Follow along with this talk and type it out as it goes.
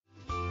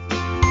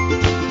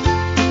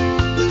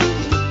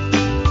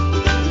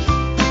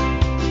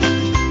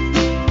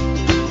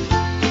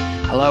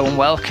Hello and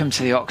welcome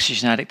to the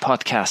Oxygen Addict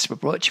podcast. We're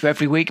brought to you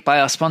every week by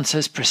our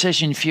sponsors,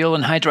 Precision Fuel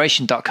and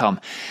Hydration.com.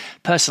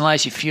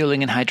 Personalize your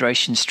fueling and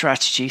hydration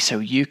strategy so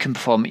you can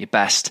perform at your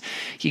best.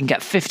 You can get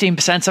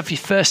 15% off your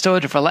first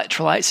order of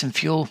electrolytes and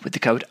fuel with the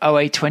code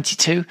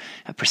OA22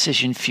 at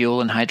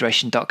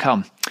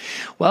precisionfuelandhydration.com.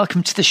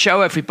 Welcome to the show,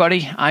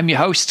 everybody. I'm your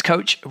host,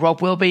 Coach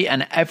Rob Wilby,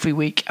 and every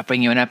week I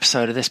bring you an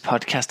episode of this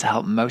podcast to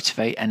help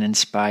motivate and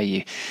inspire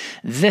you.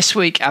 This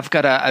week, I've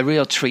got a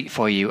real treat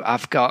for you.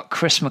 I've got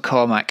Chris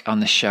McCormack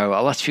on the show.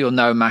 A lot of you will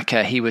know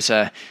Macca. He was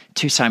a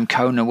two-time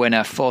Kona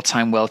winner,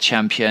 four-time world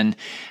champion.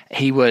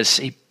 He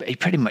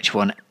pretty much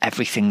won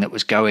everything that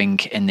was going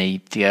in the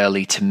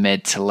early to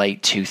mid to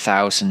late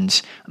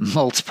 2000s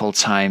multiple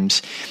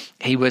times.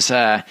 He was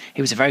a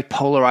very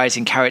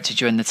polarizing character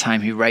during the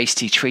time he raced.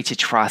 He treated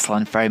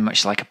triathlon very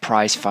much like a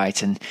prize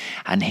fight,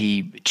 and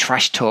he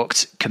trash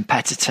talked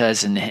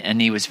competitors,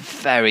 and he was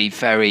very,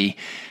 very,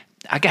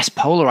 I guess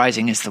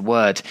polarizing is the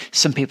word.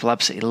 Some people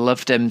absolutely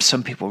loved him.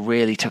 Some people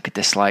really took a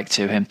dislike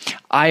to him.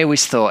 I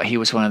always thought he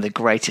was one of the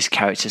greatest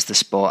characters the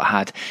sport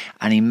had,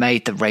 and he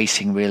made the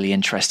racing really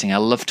interesting. I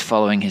loved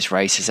following his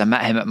races. I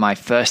met him at my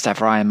first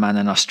ever Ironman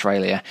in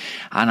Australia,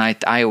 and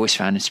I always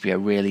found him to be a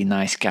really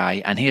nice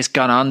guy. And he has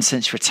gone on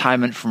since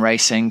retirement from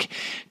racing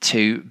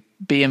to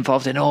be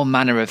involved in all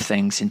manner of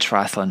things in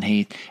triathlon.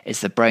 He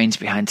is the brains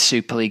behind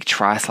Super League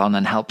Triathlon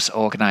and helps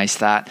organize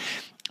that.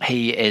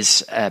 He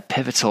is a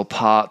pivotal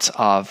part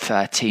of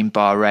Team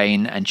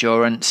Bahrain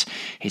Endurance.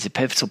 He's a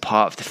pivotal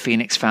part of the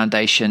Phoenix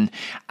Foundation.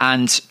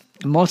 And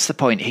more to the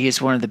point, he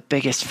is one of the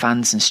biggest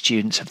fans and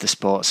students of the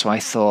sport. So I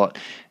thought,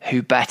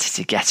 who better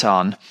to get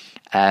on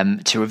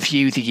to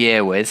review the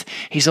year with?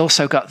 He's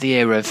also got the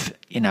ear of,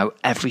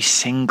 every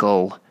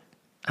single,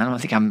 I don't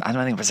think I'm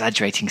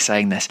exaggerating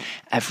saying this,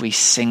 every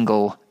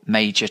single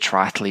major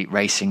triathlete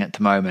racing at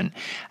the moment.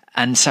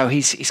 And so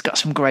he's got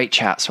some great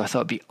chats. So I thought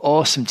it'd be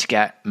awesome to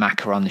get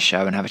Macca on the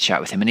show and have a chat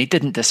with him. And he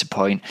didn't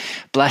disappoint.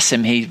 Bless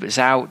him. He was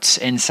out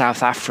in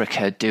South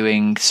Africa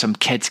doing some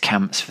kids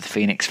camps for the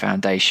Phoenix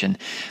Foundation.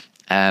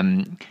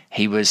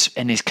 He was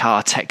in his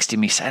car texting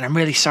me saying, "I'm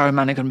really sorry,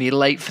 man, I'm going to be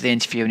late for the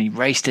interview." And he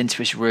raced into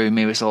his room.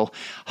 He was all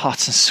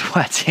hot and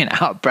sweaty and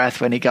out of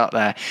breath when he got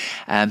there.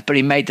 But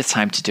he made the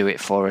time to do it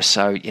for us.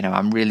 So,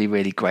 I'm really,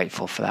 really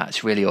grateful for that.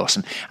 It's really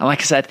awesome. And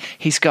like I said,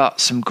 he's got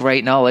some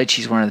great knowledge.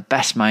 He's one of the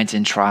best minds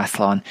in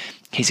triathlon.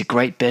 He's a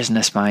great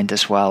business mind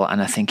as well.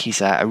 And I think he's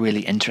a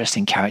really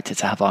interesting character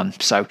to have on.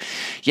 So,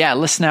 yeah,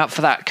 listen out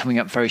for that coming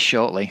up very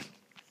shortly.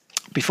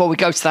 Before we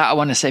go to that, I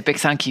want to say a big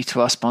thank you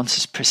to our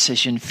sponsors,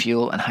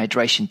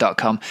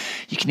 precisionfuelandhydration.com.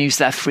 You can use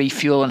their free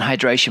fuel and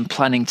hydration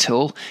planning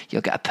tool.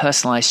 You'll get a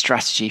personalized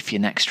strategy for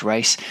your next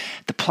race.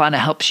 The planner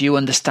helps you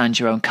understand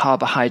your own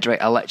carbohydrate,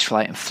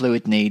 electrolyte, and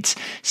fluid needs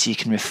so you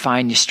can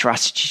refine your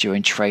strategy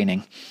during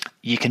training.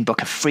 You can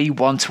book a free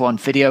one-to-one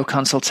video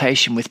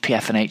consultation with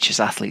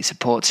PFNH's athlete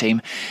support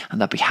team, and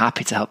they'll be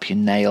happy to help you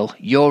nail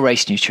your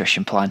race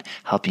nutrition plan,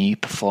 helping you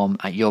perform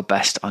at your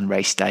best on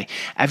race day.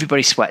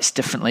 Everybody sweats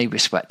differently. We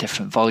sweat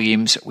different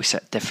volumes. We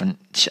set different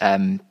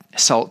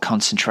salt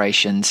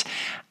concentrations.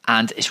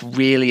 And it's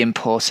really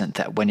important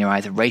that when you're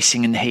either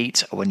racing in the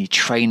heat or when you're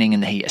training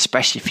in the heat,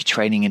 especially if you're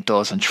training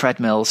indoors on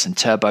treadmills and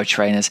turbo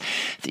trainers,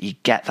 that you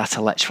get that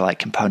electrolyte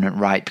component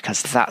right,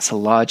 because that's a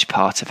large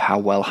part of how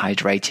well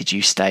hydrated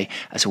you stay,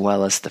 as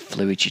well as the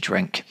fluid you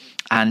drink.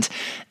 And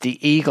the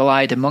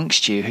eagle-eyed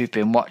amongst you who've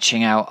been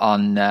watching out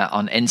on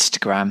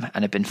Instagram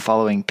and have been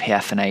following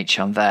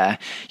PFNH on there,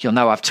 you'll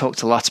know I've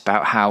talked a lot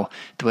about how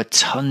there were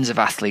tons of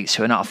athletes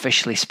who are not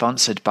officially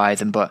sponsored by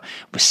them, but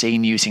were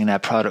seen using their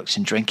products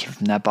and drinking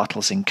from their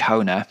bottles in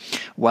Kona.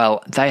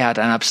 Well, they had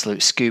an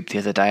absolute scoop the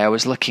other day. I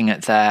was looking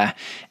at their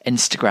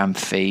Instagram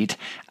feed,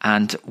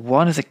 and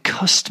one of the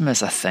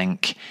customers, I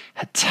think,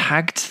 had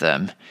tagged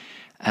them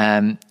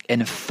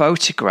in a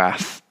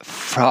photograph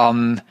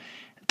from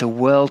the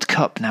World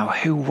Cup. Now,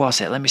 who was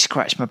it? Let me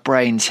scratch my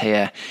brains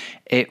here.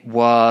 It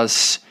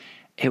was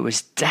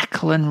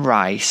Declan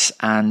Rice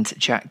and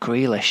Jack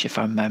Grealish, if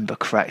I remember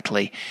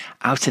correctly,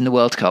 out in the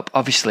World Cup.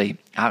 Obviously,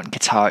 out in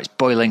Qatar, it's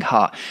boiling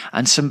hot.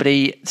 And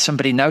somebody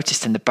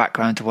noticed in the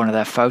background of one of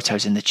their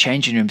photos in the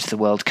changing rooms of the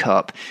World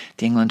Cup,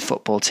 the England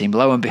football team,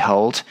 lo and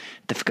behold,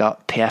 they've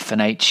got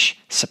PFNH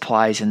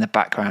supplies in the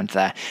background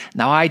there.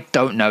 Now, I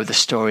don't know the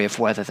story of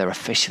whether they're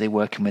officially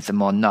working with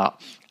them or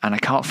not, and I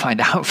can't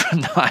find out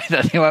from them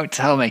either. They won't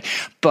tell me.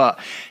 But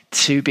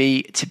to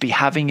be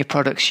having your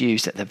products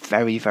used at the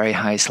very, very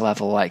highest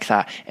level like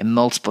that in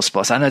multiple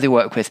sports. I know they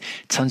work with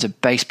tons of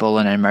baseball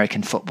and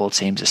American football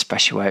teams,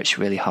 especially where it's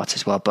really hot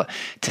as well. But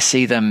to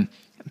see them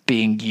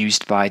being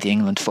used by the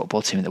England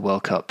football team at the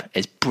World Cup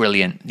is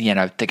brilliant.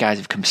 The guys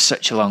have come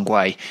such a long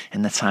way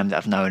in the time that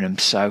I've known them.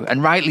 So,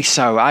 and rightly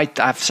so.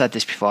 I've said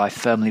this before. I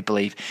firmly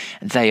believe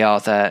they are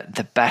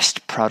the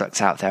best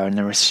products out there, and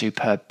they're a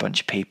superb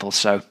bunch of people.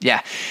 So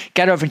yeah,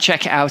 get over and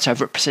check it out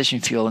over at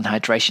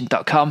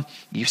precisionfuelandhydration.com.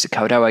 Use the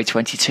code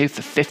OA22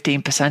 for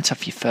 15%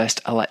 off your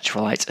first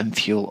electrolyte and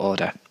fuel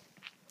order.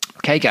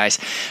 Okay, guys,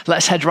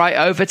 let's head right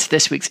over to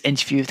this week's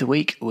interview of the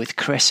week with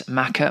Chris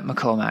Macca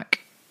McCormack.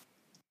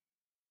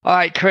 All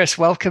right, Chris,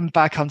 welcome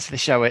back onto the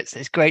show.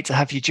 It's great to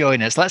have you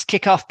join us. Let's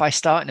kick off by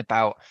starting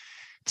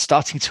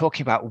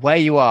talking about where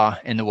you are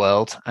in the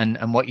world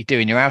and what you're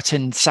doing. You're out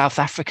in South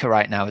Africa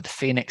right now with the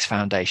Phoenix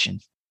Foundation.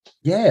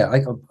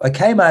 Yeah, I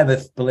came over,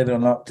 believe it or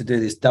not, to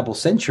do this double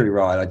century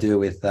ride I do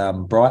with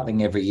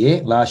Breitling every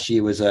year. Last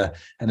year was an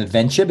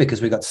adventure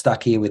because we got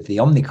stuck here with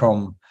the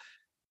Omicron.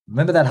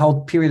 Remember that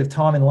whole period of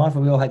time in life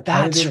where we all had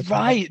COVID? That's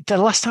right. The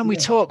last time we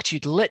talked, you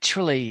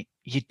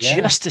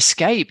just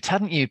escaped,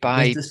 hadn't you,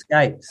 by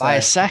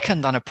a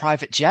second on a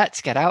private jet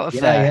to get out of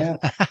there.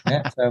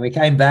 Yeah. So we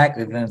came back,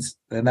 and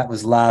that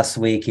was last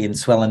week in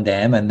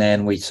Swellendam, and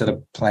then we sort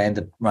of planned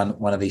to run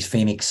one of these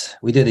Phoenix.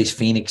 We do these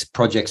Phoenix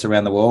projects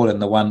around the world,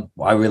 and the one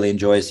I really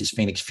enjoy is this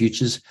Phoenix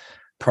Futures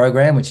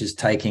program, which is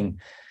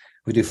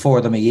we do 4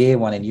 of them a year,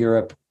 one in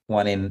Europe,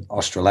 one in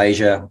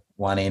Australasia,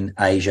 one in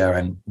Asia,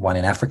 and one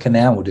in Africa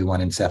now. We'll do one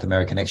in South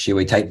America next year.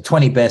 We take the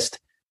 20 best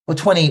or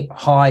 20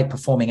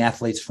 high-performing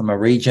athletes from a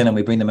region, and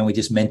we bring them in. We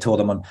just mentor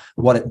them on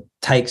what it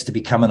takes to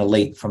become an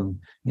elite, from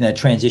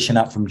transition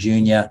up from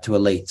junior to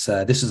elite.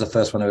 So this is the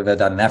first one we've ever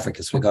done in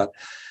Africa. So we've got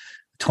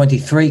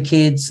 23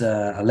 kids,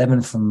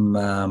 11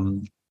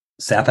 from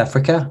South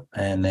Africa,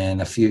 and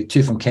then 2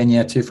 from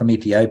Kenya, 2 from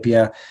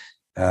Ethiopia,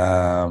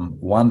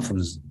 1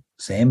 from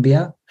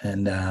Zambia,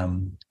 and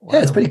wow.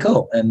 It's pretty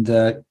cool. And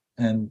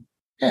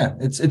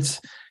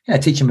it's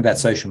teach them about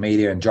social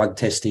media and drug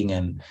testing,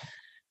 and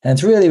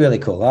it's really, really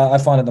cool. I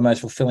find it the most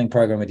fulfilling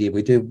program we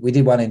did. We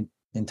did one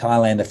in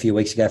Thailand a few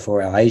weeks ago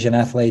for our Asian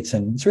athletes,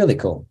 and it's really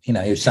cool.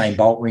 Usain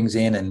Bolt rings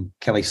in, and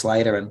Kelly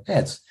Slater, and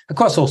it's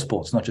across all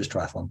sports, not just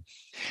triathlon.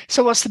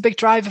 So what's the big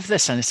drive of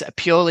this? And is it a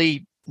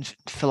purely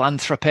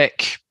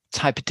philanthropic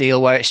type of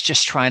deal where it's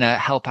just trying to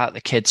help out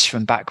the kids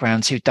from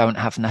backgrounds who don't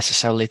have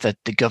necessarily the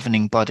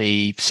governing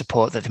body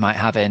support that they might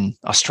have in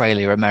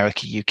Australia,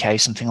 America, UK,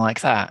 something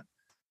like that?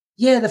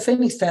 Yeah, the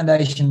Phoenix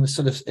Foundation was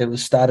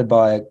started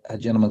by a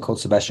gentleman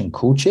called Sebastian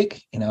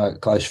Kulchik, a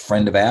close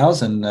friend of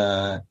ours,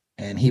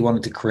 and he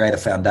wanted to create a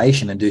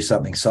foundation and do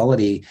something solid.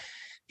 He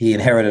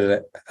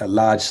inherited a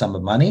large sum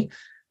of money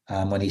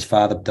when his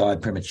father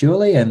died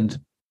prematurely, and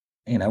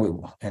he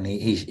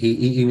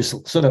was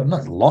sort of,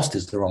 not lost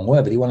is the wrong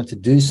word, but he wanted to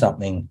do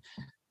something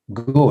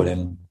good,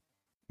 and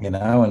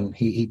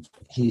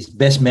his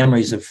best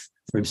memories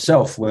for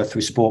himself were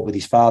through sport with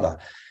his father.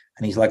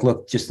 And he's like,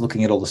 look, just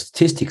looking at all the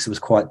statistics, it was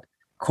quite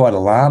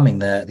alarming,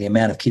 the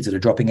amount of kids that are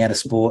dropping out of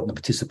sport and the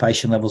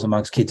participation levels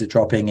amongst kids are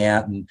dropping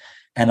out. And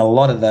a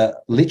lot of the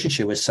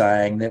literature was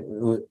saying that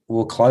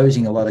we're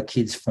closing a lot of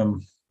kids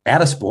from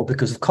out of sport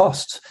because of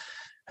costs.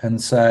 And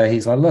so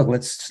he's like, look,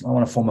 I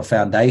want to form a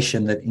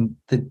foundation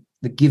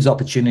that gives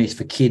opportunities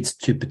for kids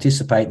to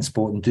participate in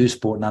sport and do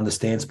sport and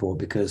understand sport,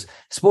 because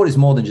sport is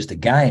more than just a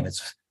game.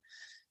 It's,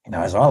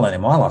 as I learned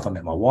in my life, I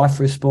met my wife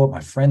through sport,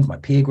 my friends, my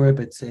peer group.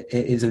 It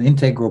is an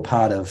integral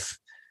part of,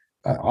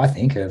 I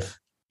think, of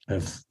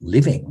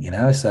living.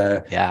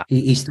 So yeah.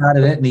 He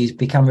started it, and he's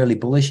become really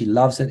bullish. He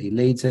loves it. He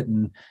leads it,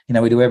 and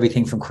we do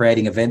everything from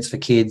creating events for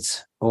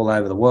kids all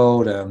over the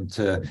world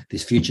to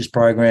this Futures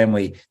program.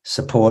 We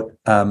support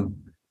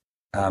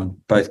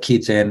both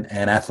kids and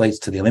athletes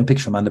to the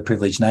Olympics from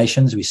underprivileged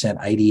nations. We sent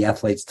 80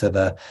 athletes to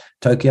the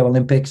Tokyo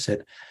Olympics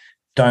that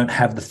don't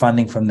have the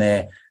funding from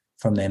their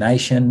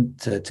nation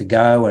to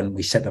go, and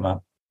we set them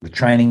up with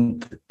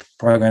training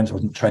programs,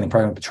 but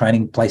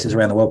training places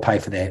around the world pay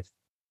for their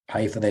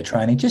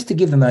training, just to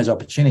give them those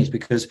opportunities.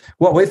 Because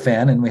what we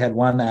found, and we had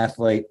one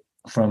athlete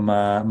from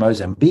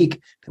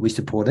Mozambique that we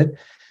supported,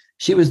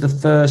 she was the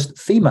first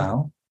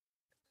female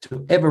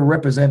to ever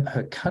represent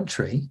her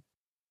country,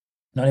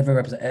 ever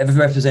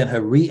represent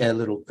her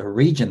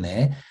region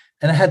there.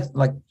 And it had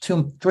like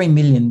 2-3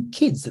 million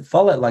kids that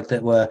followed,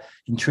 that were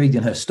intrigued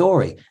in her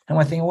story. And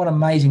I think, what an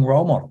amazing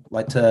role model!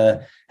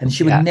 And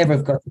she would never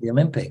have got to the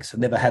Olympics,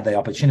 and never had the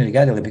opportunity to go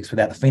to the Olympics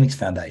without the Phoenix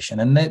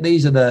Foundation. And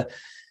these are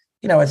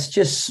it's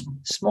just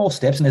small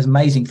steps, and there's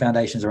amazing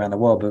foundations around the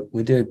world, but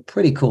we do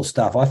pretty cool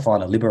stuff. I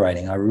find it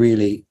liberating. I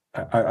really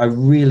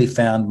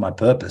found my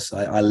purpose.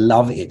 I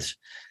love it.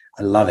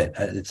 I love it.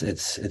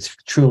 It's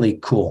truly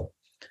cool.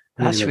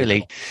 That's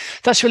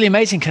really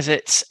amazing, because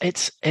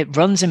it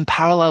runs in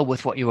parallel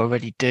with what you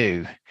already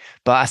do.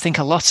 But I think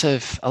a lot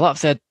of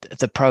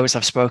the pros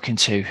I've spoken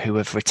to who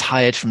have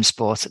retired from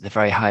sport at the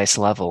very highest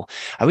level,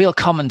 a real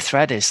common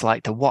thread is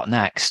like the what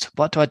next?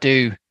 What do I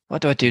do?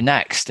 What do I do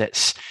next?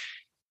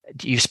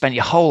 You've spent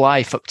your whole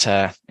life up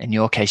to, in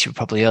your case, you were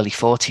probably early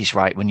 40s,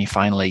 right, when you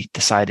finally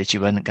decided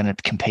you weren't going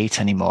to compete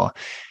anymore.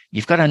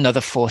 You've got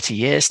another 40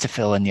 years to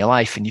fill in your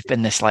life, and you've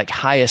been this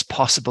highest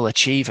possible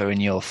achiever in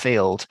your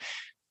field.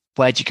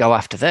 Where'd you go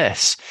after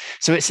this?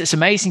 So it's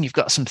amazing you've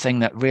got something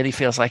that really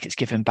feels like it's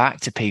giving back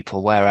to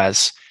people,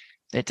 whereas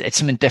it's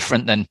something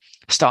different than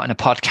starting a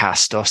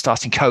podcast or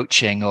starting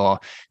coaching or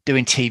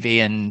doing TV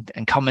and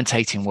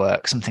commentating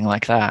work, something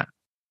like that.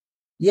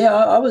 Yeah,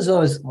 I was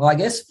always, I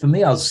guess for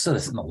me, I was sort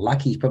of, not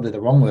lucky is probably the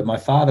wrong word. My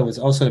father was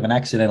also sort of an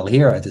accidental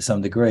hero to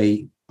some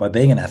degree by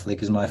being an athlete,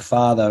 because my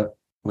father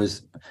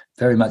was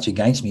very much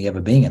against me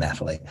ever being an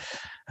athlete.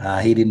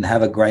 He didn't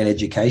have a great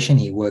education.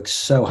 He worked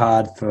so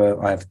hard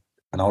I have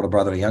an older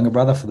brother, a younger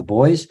brother, for the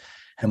boys,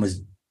 and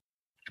was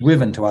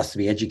driven to us to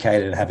be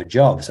educated and have a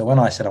job. So when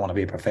I said I want to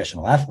be a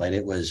professional athlete,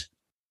 it was,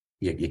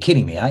 you're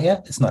kidding me, aren't you?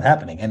 It's not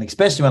happening. And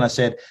especially when I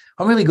said,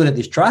 I'm really good at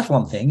this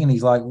triathlon thing. And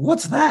he's like,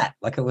 what's that?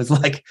 Like, it was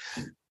like,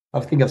 I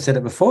think I've said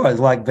it before. It was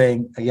like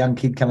being a young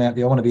kid coming out,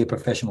 I want to be a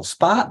professional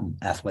Spartan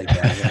athlete.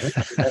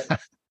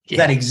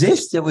 That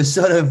exists. It was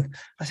sort of,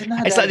 I said, no.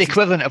 It's like the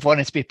equivalent of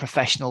wanting to be a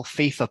professional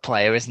FIFA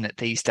player, isn't it,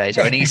 these days,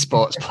 or an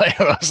esports player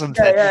or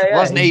something. It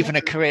wasn't even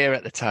a career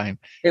at the time.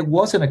 It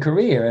wasn't a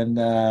career. And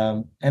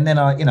then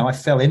I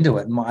fell into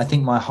it. And I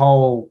think my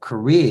whole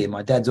career,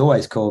 my dad's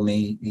always called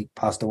me, he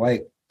passed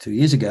away 2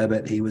 years ago,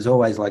 but he was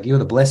always like, you're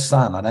the blessed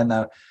son. I don't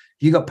know.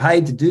 You got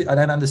paid to do, I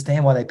don't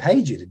understand why they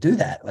paid you to do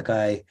that.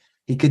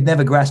 He could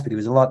never grasp it. He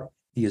was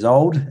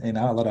old, a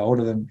lot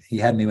older than he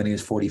had me when he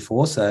was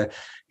 44. So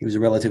he was a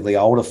relatively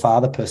older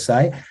father per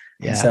se.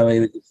 Yeah. And so he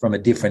was from a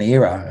different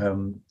era.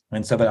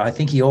 But I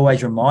think he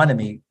always reminded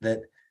me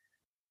that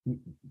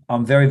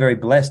I'm very, very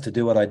blessed to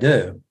do what I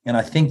do. And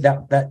I think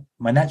that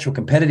my natural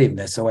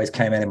competitiveness always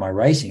came out in my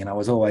racing, and I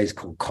was always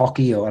called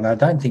cocky, and I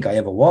don't think I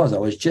ever was. I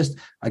was just,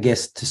 I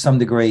guess, to some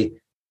degree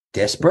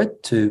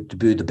desperate to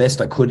do the best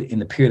I could in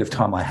the period of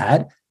time I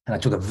had. And I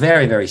took it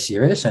very, very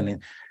serious.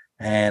 And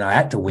I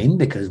had to win,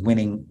 because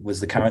winning was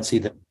the currency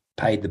that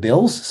paid the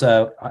bills.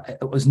 So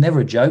it was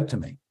never a joke to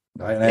me.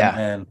 Right?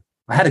 And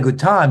I had a good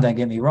time, don't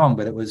get me wrong,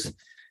 but it was,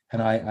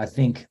 and I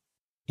think,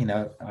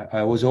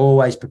 I was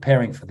always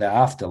preparing for the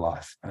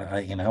afterlife.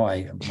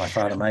 My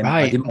father made me.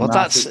 Right. Well,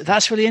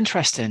 that's really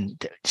interesting.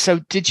 So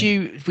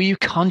were you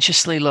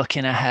consciously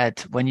looking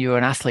ahead when you were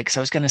an athlete? Because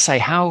I was going to say,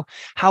 how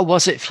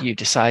was it for you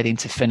deciding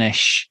to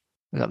finish?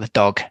 We've got the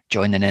dog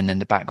joining in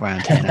the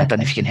background. I don't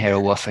know if you can hear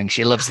her woofing.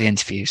 She loves the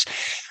interviews.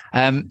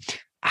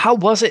 How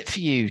was it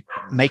for you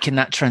making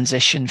that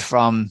transition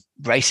from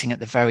racing at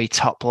the very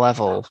top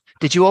level?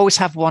 Did you always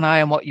have one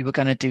eye on what you were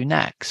going to do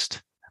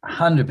next?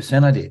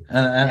 100% I did.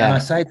 And I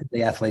say to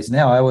the athletes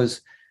now, I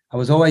was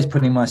always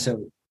putting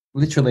myself,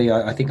 literally,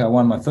 I think I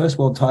won my first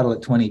world title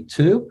at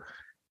 22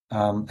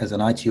 as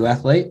an ITU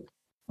athlete.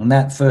 And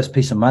that first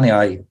piece of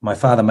money, my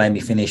father made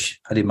me finish.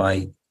 I did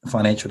my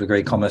financial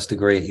degree, commerce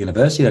degree at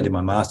university. I did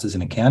my master's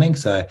in accounting.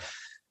 So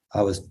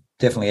I was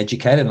definitely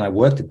educated, and I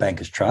worked at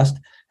Bankers Trust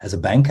as a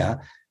banker.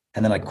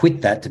 And then I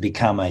quit that to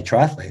become a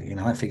triathlete.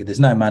 I figured there's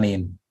no money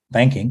in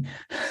banking.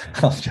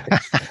 I was joking.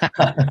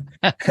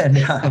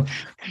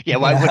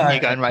 Why wouldn't you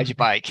go and ride your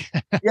bike?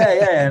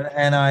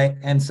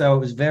 And so it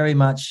was very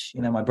much,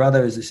 my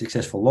brother is a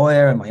successful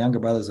lawyer, and my younger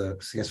brother's a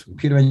successful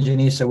computer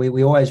engineer. So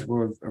we always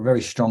were a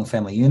very strong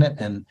family unit.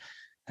 And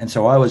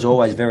so I was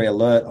always very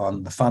alert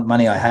on the fund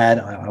money I had.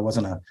 I was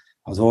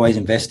always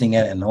investing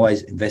it, and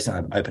always investing.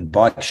 I opened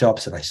bike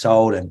shops that I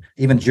sold. And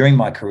even during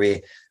my career,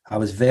 I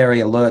was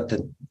very alert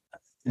that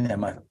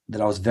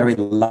I was very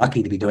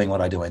lucky to be doing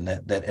what I do, and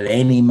that at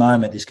any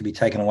moment this could be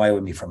taken away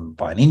with me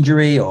by an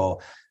injury, or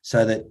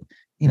so that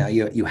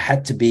you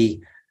had to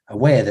be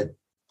aware that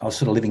I was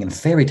sort of living in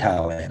fairy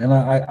tale land. And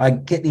I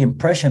get the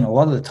impression a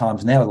lot of the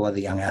times now with a lot of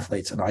the young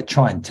athletes, and I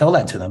try and tell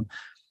that to them,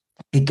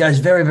 it goes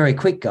very, very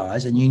quick,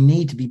 guys, and you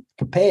need to be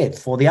prepared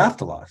for the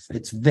afterlife.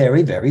 It's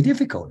very, very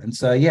difficult. And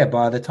so,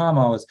 by the time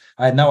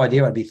I had no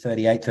idea I'd be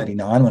 38,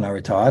 39 when I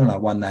retired, and I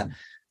won that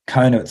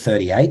Kona at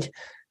 38.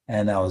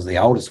 And I was the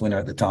oldest winner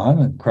at the time,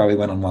 and Crowe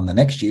went on and won the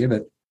next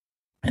year.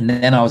 And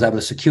then I was able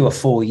to secure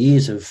 4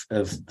 years of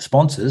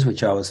sponsors,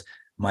 which I was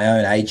my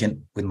own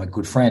agent with my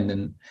good friend.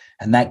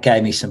 And that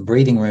gave me some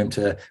breathing room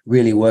to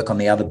really work on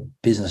the other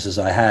businesses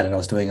I had. And I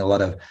was doing a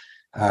lot of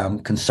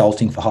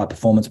consulting for high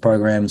performance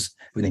programs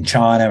within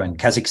China and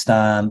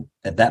Kazakhstan.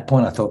 At that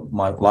point, I thought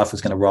my life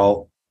was going to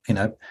roll,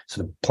 sort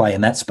of play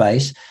in that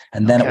space.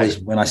 And then it was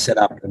when I set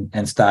up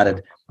and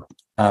started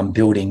I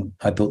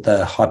built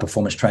the high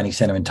performance training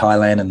center in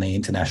Thailand and the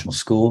international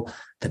school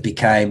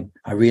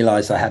I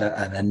realized I had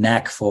a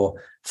knack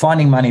for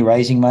finding money,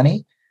 raising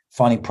money,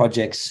 finding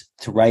projects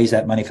to raise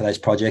that money for those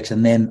projects,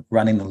 and then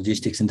running the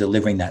logistics and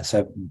delivering that.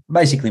 So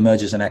basically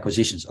mergers and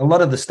acquisitions. A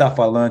lot of the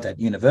stuff I learned at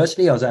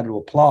university, I was able to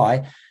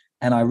apply.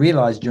 And I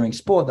realized during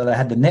sport that I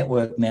had the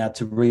network now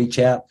to reach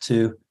out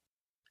to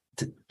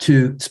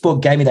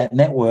sport gave me that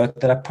network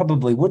that I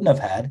probably wouldn't have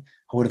had.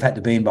 I would have had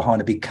to be behind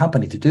a big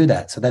company to do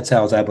that. So that's how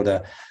I was able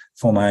to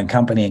form my own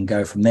company and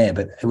go from there.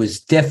 But it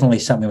was definitely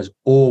something that was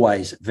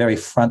always very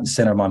front and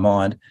center of my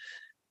mind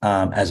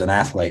as an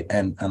athlete.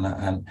 And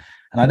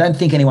I don't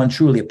think anyone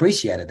truly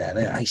appreciated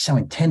that. He's so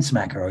intense,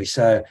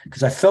 Macca,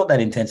 because I felt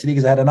that intensity,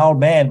 because I had an old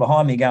man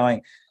behind me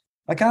going,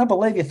 I can't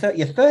believe you're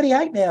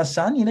 38 now,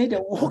 son. You need to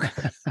walk.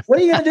 What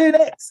are you going to do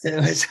next? It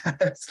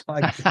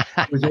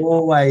was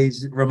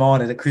always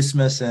reminded at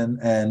Christmas, and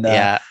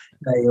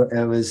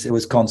it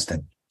was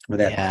constant.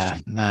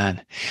 Question.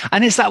 Man.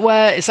 And is that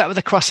where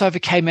the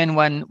crossover came in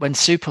when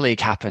Super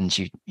League happened?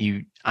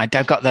 I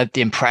got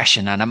the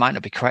impression, and I might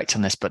not be correct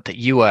on this, but that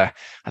you were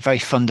a very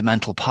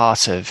fundamental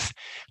part of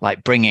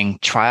like bringing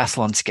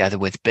triathlon together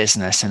with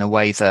business in a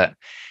way that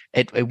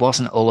it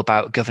wasn't all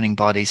about governing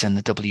bodies and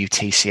the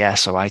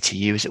WTCS or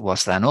ITU as it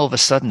was then. All of a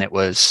sudden it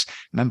was,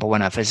 remember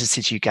when I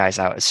visited you guys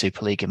out at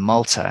Super League in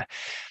Malta,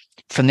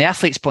 from the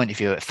athlete's point of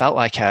view, it felt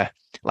like a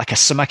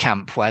summer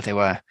camp where they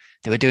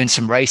were doing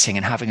some racing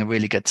and having a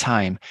really good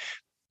time.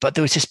 But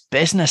there was this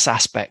business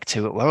aspect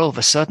to it where all of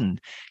a sudden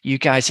you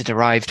guys had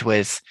arrived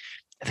with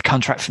the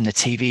contract from the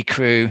TV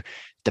crew,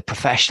 the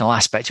professional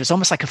aspect. It was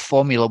almost like a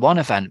Formula One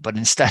event, but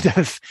instead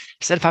of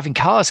having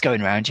cars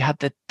going around, you had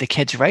the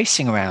kids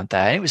racing around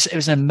there. It was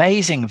an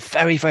amazing,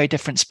 very, very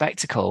different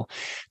spectacle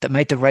that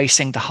made the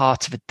racing the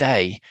heart of a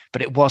day,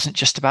 but it wasn't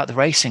just about the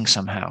racing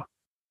somehow.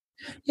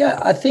 Yeah,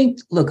 I think,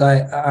 look,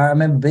 I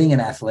remember being an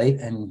athlete,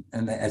 and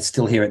I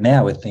still hear it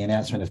now with the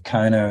announcement of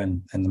Kona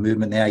and the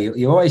movement now.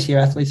 You always hear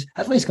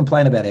athletes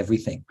complain about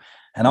everything.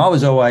 And I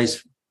was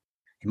always,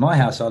 in my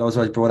household, I was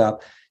always brought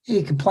up,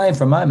 you complain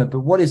for a moment, but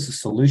what is the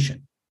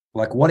solution?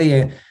 Like,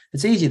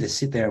 it's easy to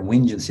sit there and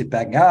whinge and sit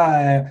back and go,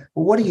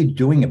 well, what are you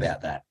doing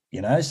about that?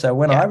 So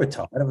when I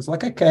retired, I was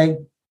like, okay,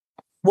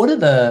 what are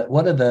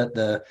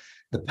the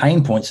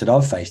pain points that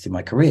I've faced in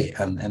my career?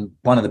 And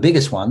one of the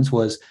biggest ones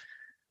was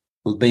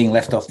being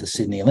left off the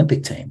Sydney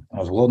Olympic team. I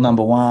was world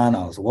number one,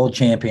 I was a world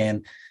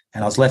champion,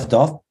 and I was left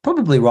off,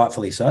 probably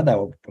rightfully so. They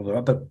were probably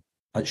right, but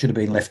it should have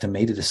been left to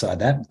me to decide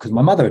that because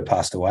my mother had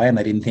passed away and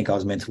they didn't think I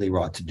was mentally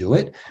right to do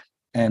it.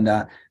 And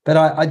but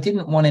I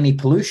didn't want any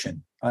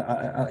pollution.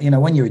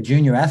 When you're a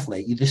junior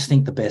athlete, you just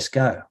think the best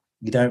go.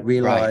 You don't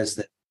realize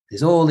that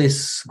there's all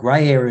this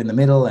grey area in the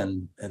middle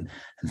and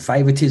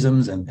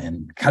favoritisms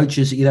and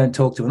coaches that you don't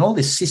talk to and all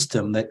this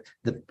system that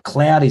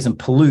cloudies and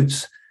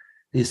pollutes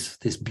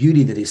this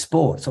beauty that is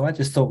sport. So I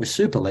just thought with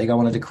Super League, I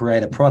wanted to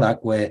create a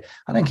product where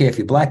I don't care if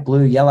you're black,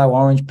 blue, yellow,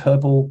 orange,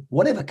 purple,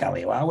 whatever color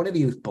you are, whatever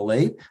you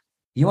believe,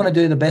 you want to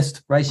do the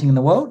best racing in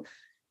the world,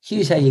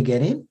 here's how you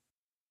get in,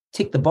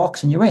 tick the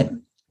box and you're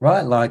in,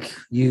 right? Like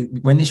you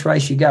win this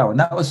race, you go. And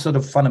that was sort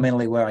of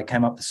fundamentally where I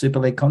came up with the Super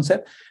League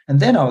concept. And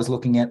then I was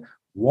looking at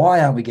why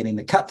aren't we getting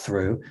the cut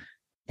through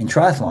in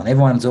triathlon?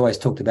 Everyone's always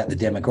talked about the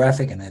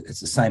demographic and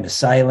it's the same as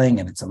sailing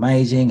and it's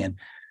amazing.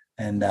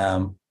 And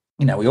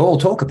we all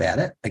talk about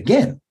it.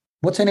 Again,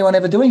 what's anyone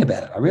ever doing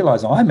about it? I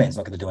realize Ironman's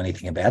not going to do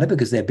anything about it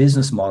because their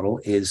business model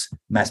is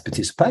mass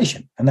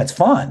participation, and that's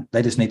fine.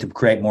 They just need to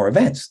create more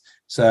events.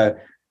 So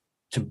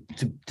to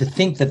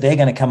think that they're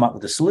going to come up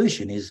with a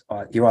solution is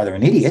you're either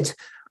an idiot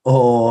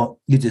or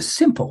you're just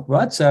simple,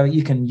 right? So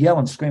you can yell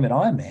and scream at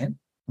Ironman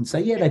and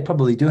say, yeah, they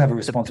probably do have a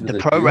responsibility.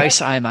 The pro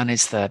race Ironman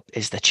is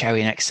the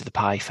cherry next to the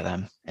pie for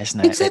them, isn't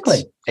it?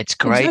 Exactly. It's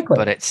great,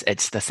 but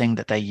it's the thing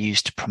that they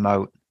use to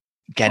promote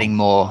getting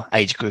more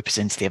age groupers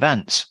into the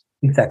events.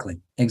 Exactly.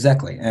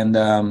 And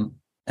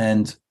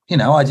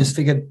I just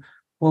figured,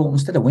 well,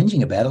 instead of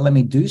whinging about it, let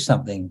me do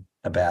something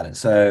about it.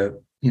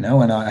 So,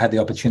 and I had the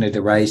opportunity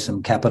to raise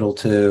some capital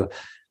to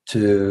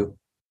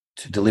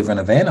deliver an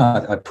event.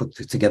 I put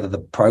together the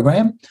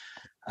program,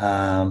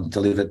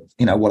 delivered,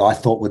 what I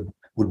thought would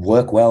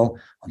work well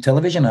on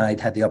television. I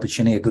had the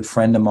opportunity, a good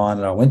friend of mine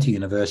that I went to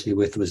university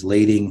with was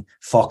leading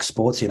Fox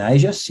Sports in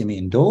Asia,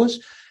 Simeon Dawes.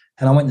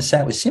 And I went and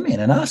sat with Simeon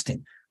and asked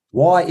him,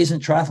 why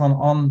isn't triathlon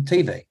on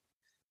TV?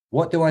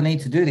 What do I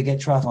need to do to get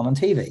triathlon on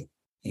TV?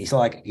 He's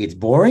like, it's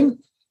boring.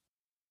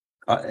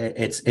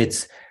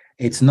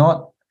 It's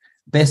not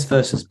best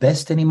versus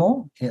best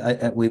anymore.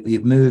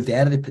 We've moved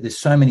out of it. There's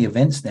so many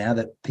events now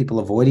that people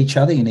avoid each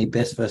other. You need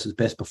best versus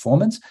best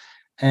performance,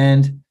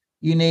 and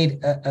you need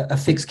a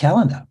fixed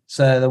calendar.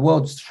 So the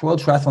World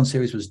Triathlon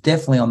Series was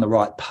definitely on the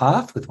right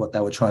path with what they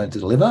were trying to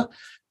deliver,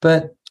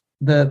 but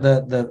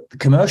the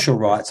commercial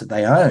rights that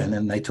they own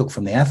and they took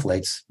from the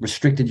athletes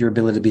restricted your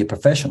ability to be a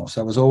professional.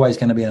 So it was always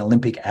going to be an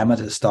Olympic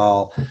amateur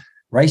style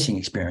racing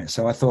experience.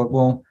 So I thought,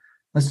 well,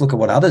 let's look at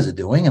what others are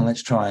doing and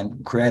let's try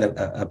and create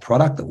a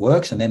product that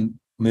works and then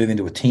move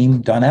into a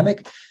team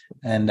dynamic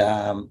and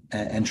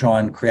try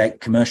and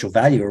create commercial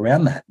value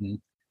around that.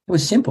 And it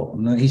was simple.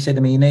 And he said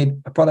to me, you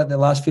need a product that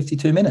lasts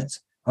 52 minutes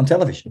on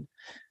television,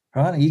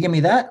 right? You give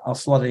me that, I'll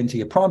slot it into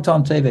your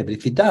primetime TV. But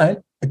if you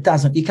don't,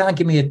 you can't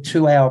give me a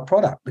 2-hour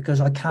product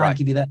because I can't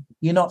give you that.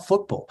 You're not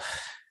football.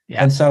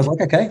 Yeah. And so I was like,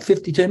 okay,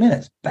 52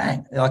 minutes,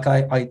 bang. Like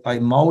I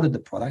molded the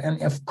product.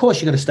 And of course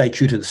you got to stay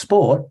true to the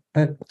sport,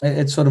 but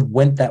it sort of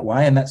went that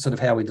way. And that's sort of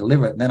how we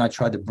deliver it. And then I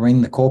tried to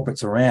bring the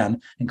corporates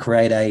around and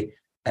create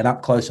an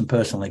up close and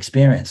personal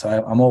experience.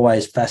 I'm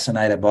always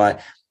fascinated by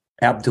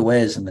Alpe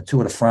d'Huez and the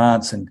Tour de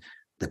France and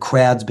the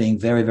crowds being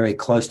very, very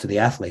close to the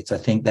athletes. I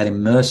think that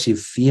immersive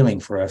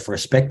feeling for a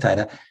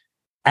spectator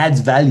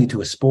adds value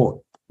to a sport.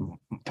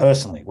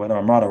 Personally, whether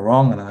I'm right or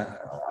wrong, and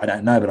I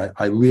don't know, but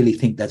I really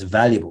think that's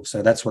valuable.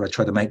 So that's what I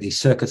try to make these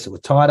circuits that were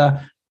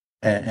tighter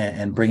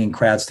and bringing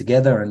crowds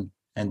together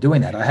and doing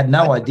that. I had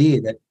no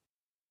idea that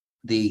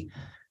the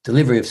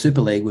delivery of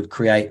Super League would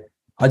create.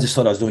 I just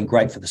thought I was doing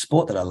great for the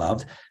sport that I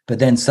loved, but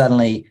then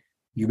suddenly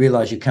you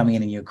realize you're coming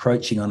in and you're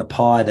encroaching on a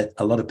pie that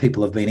a lot of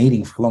people have been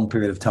eating for a long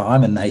period of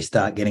time, and they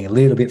start getting a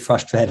little bit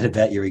frustrated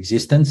about your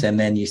existence, and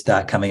then you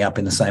start coming up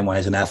in the same way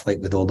as an athlete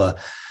with all the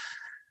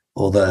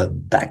the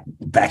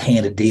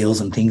backhanded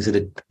deals and things that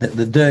are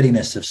the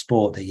dirtiness of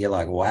sport that you're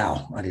like,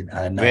 wow, I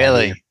had no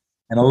idea.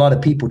 And a lot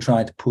of people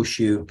tried to push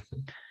you.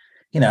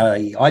 You know,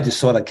 I just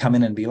thought I'd come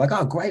in and be like,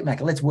 oh, great,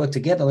 Mac, let's work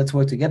together.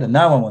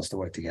 No one wants to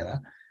work together.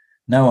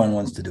 No one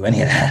wants to do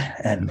any of that.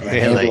 And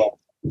everyone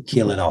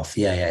kill it off.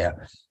 Yeah.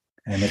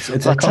 And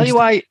it's I'll tell you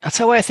why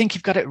I think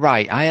you've got it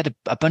right. I had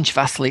a bunch of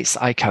athletes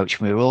that I coached,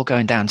 and we were all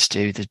going down to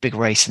do this big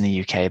race in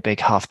the UK, a big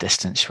half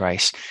distance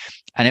race.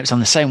 And it was on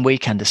the same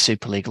weekend as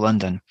Super League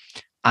London.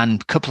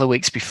 And a couple of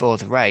weeks before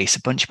the race,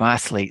 a bunch of my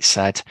athletes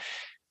said,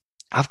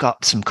 I've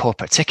got some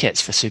corporate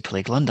tickets for Super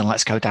League London.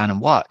 Let's go down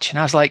and watch. And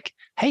I was like,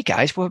 hey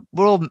guys, we're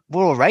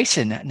all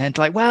racing. And they're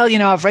like, well, you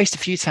know, I've raced a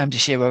few times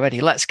this year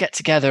already. Let's get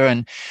together.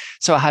 And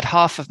so I had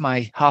half of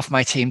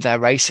my team there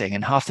racing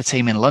and half the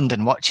team in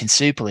London watching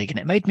Super League. And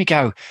it made me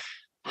go,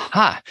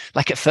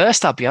 like at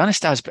first, I'll be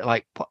honest, I was a bit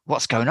like,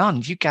 what's going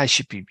on? You guys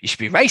should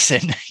be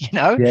racing, you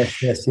know?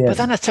 Yes. But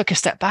then I took a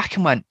step back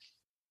and went,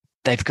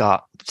 they've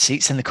got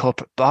seats in the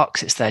corporate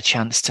box. It's their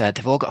chance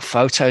they've all got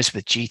photos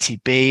with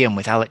GTB and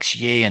with Alex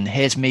Yee, and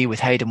here's me with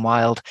Hayden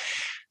Wild.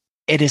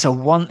 It is not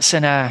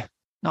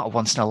a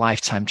once in a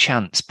lifetime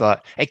chance,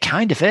 but it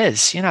kind of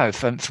is, you know,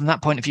 from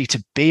that point of view,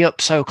 to be up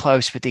so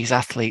close with these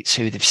athletes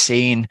who they've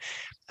seen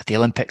at the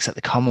Olympics, at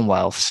the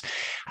Commonwealths.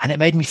 And it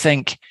made me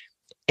think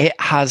it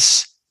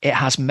has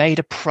made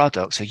a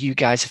product. So you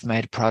guys have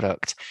made a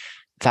product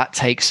that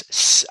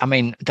takes, I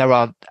mean, there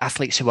are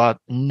athletes who are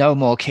no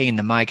more keen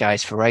than my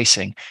guys for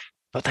racing,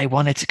 but they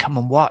wanted to come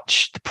and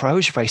watch the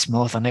pros race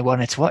more than they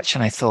wanted to watch.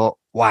 And I thought,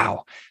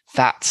 wow,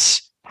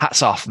 that's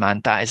hats off,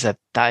 man. That is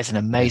an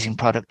amazing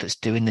product that's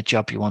doing the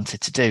job you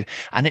wanted to do.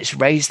 And it's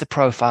raised the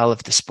profile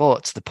of the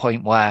sport to the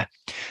point where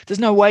there's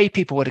no way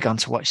people would have gone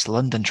to watch the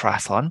London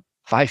Triathlon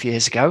 5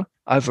 years ago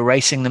over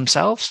racing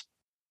themselves.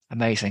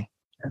 Amazing.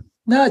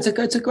 No, it's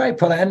a great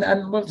product.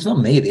 And well, it's not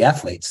me, the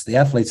athletes. The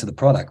athletes are the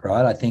product,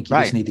 right? I think you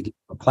just need to give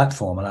them a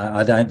platform. And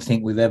I don't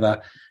think we've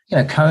ever, you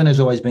know, Kona's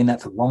always been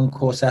that for long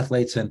course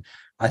athletes. And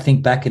I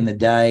think back in the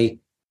day,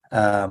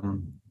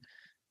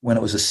 when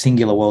it was a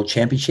singular world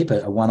championship,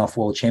 a one-off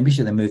world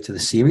championship, they moved to the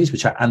series,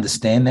 which I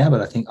understand now,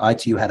 but I think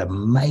ITU had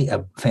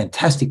a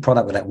fantastic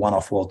product with that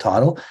one-off world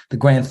title. The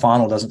grand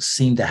final doesn't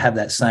seem to have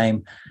that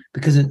same,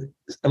 because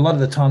a lot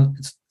of the time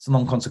it's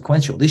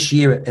non-consequential. This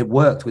year it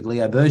worked with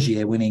Leo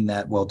Bergier winning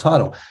that world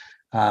title.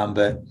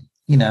 But,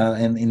 you know,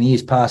 in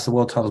years past, the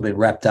world title's been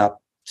wrapped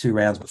up 2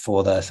 rounds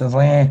before that. So I was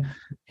like,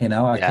 you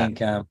know, I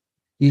think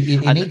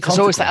you need, there's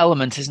always the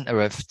element, isn't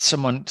there, of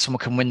someone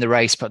can win the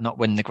race but not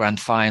win the grand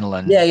final,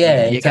 and you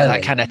get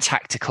that kind of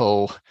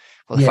tactical.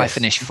 Well, if I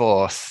finish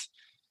 4th,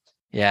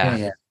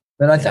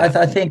 But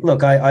I think,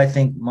 look, I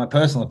think my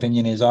personal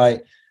opinion is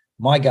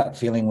my gut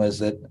feeling was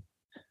that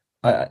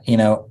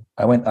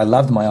I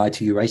loved my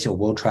ITU racing or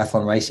World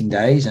Triathlon Racing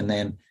days, and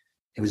then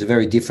it was a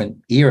very different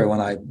era when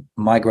I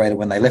migrated,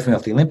 when they left me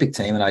off the Olympic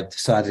team, and I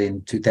decided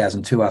in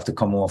 2002 after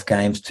Commonwealth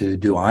Games to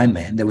do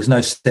Ironman. There was no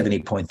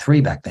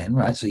 70.3 back then,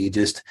 right? So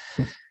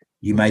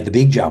you made the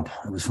big jump.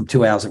 It was from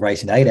 2 hours of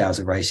racing to 8 hours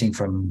of racing,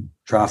 from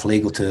draft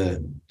legal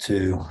to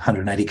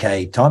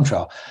 180K time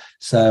trial.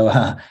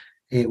 So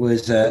it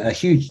was a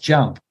huge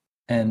jump,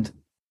 and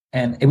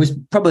it was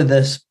probably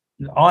this.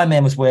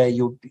 Ironman was where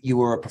you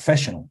were a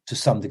professional to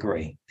some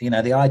degree. You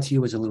know, the ITU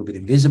was a little bit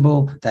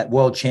invisible. That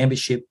World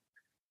Championship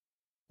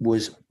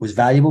was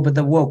valuable, but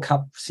the World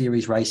Cup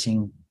series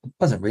racing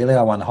wasn't really.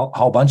 I won a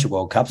whole bunch of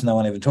World Cups. No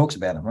one even talks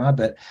about them, right?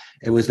 But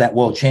it was that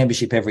World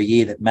Championship every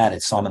year that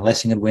mattered. Simon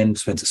Lessing would win,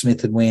 Spencer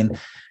Smith would win,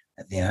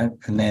 you know.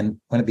 And then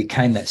when it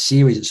became that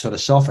series, it sort of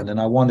softened. And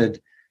I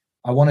wanted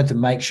to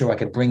make sure I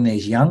could bring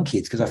these young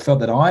kids, because I felt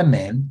that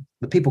Ironman,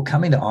 the people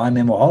coming to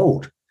Ironman were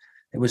old.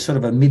 It was sort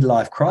of a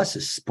midlife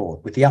crisis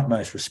sport, with the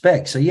utmost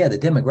respect. So yeah, the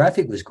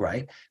demographic was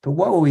great, but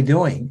what were we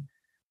doing?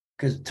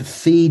 Because to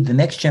feed the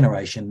next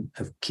generation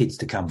of kids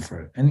to come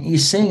through, and you're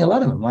seeing a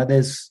lot of them. Like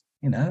there's,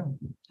 you know,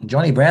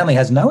 Johnny Brownlee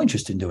has no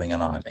interest in doing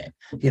an Ironman.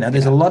 You know,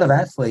 there's a lot of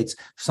athletes.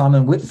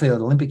 Simon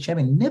Whitfield, Olympic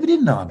champion, never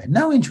did an Ironman,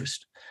 no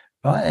interest,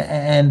 right?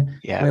 And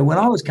when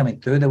I was coming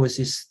through, there was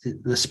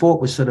the sport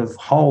was sort of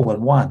whole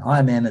and one.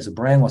 Ironman as a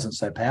brand wasn't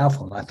so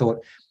powerful, and I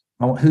thought,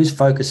 who's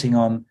focusing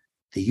on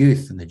the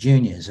youth and the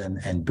juniors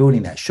and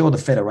building that? Sure, the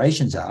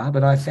federations are,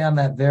 but I found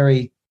that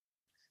very.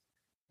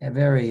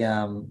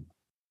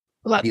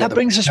 Well, that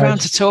brings us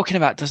around to talking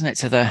about, doesn't it,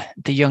 to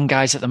the young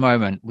guys at the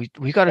moment.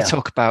 We've got to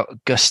talk about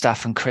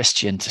Gustav and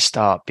Christian to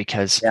start,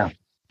 because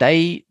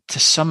they, to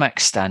some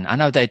extent, I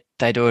know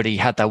they'd already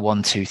had their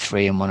 1, 2,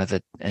 3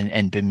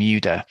 in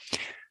Bermuda.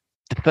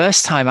 The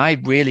first time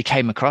I really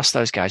came across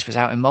those guys was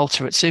out in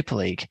Malta at Super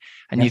League,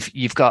 and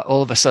you've got,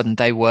 all of a sudden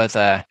they were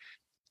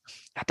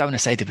I don't want to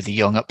say they were the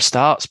young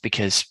upstarts,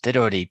 because they'd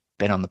already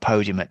been on the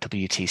podium at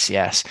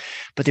WTCS,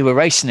 but they were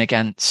racing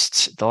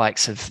against the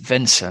likes of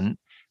Vincent.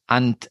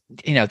 And,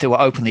 you know, they were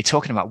openly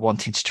talking about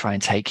wanting to try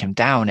and take him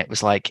down. It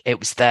was like, it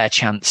was their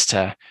chance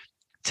to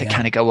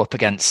kind of go up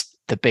against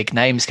the big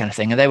names kind of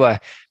thing. And they were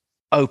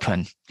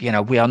open, you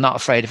know, we are not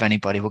afraid of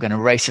anybody. We're going to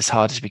race as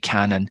hard as we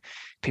can. And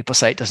people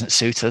say it doesn't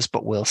suit us,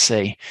 but we'll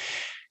see.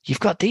 you've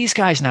got these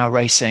guys now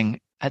racing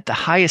at the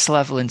highest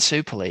level in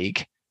Super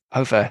League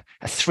over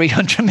a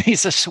 300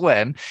 meter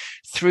swim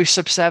through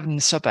sub 7,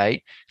 sub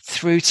 8,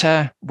 through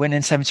to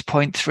winning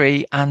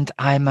 70.3 and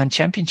Ironman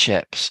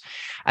championships.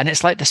 And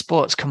it's like the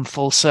sport's come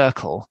full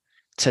circle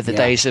to the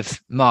days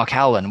of Mark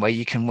Allen, where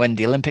you can win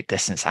the Olympic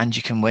distance and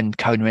you can win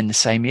Kona in the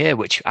same year,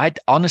 which I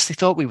honestly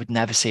thought we would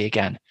never see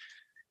again.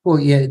 Well,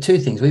 yeah, two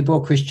things. We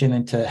brought Christian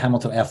into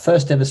Hamilton, our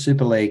first ever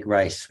Super League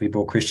race. We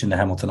brought Christian to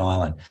Hamilton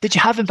Island. Did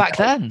you have him back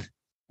then?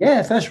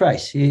 Yeah, first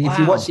race. If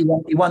you watch, he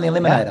won the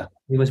Eliminator. Yeah.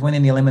 He was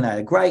winning the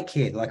Eliminator. Great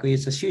kid. Like,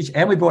 it's a huge.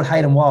 And we brought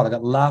Hayden Wild. I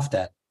got laughed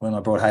at when I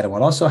brought Hayden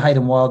Wild. I saw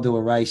Hayden Wild do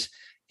a race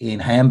in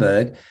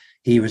Hamburg.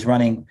 He was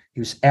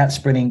out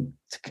sprinting.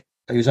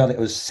 It was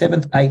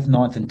 7th, 8th,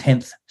 9th, and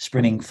 10th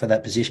sprinting for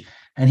that position.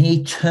 And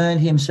he turned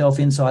himself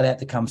inside out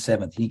to come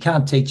 7th. You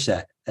can't teach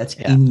that. That's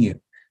in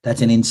you.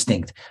 That's an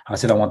instinct. I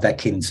said, I want that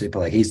kid in Super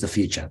League. He's the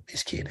future,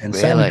 this kid. And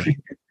really?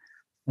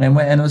 And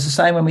it was the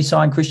same when we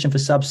signed Christian for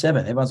sub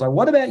 7. Everyone's like,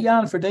 what about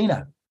Jan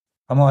Frodeno?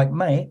 I'm like,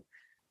 mate,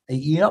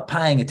 you're not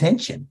paying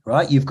attention,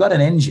 right? You've got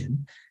an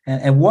engine.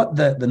 And what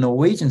the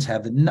Norwegians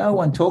have that no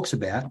one talks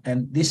about,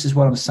 and this is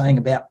what I'm saying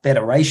about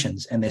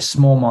federations and their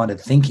small-minded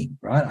thinking,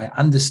 right? I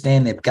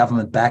understand they're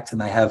government-backed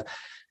and they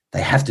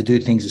have to do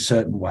things a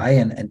certain way,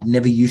 and it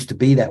never used to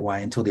be that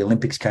way until the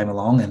Olympics came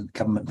along and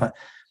government. But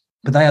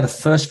they are the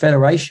first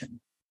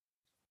federation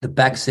that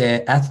backs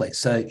their athletes.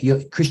 So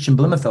Christian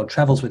Blumenfeld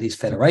travels with his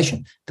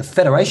federation. The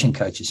federation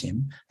coaches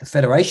him. The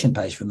federation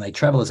pays for him. They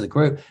travel as a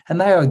group,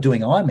 and they are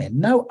doing Ironman.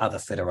 No other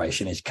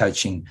federation is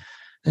coaching.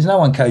 There's no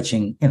one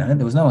coaching, there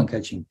was no one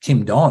coaching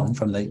Tim Don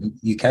from the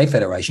UK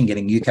Federation,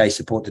 getting UK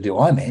support to do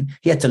Ironman.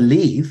 He had to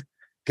leave,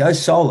 go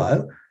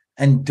solo,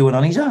 and do it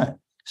on his own.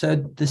 So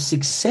the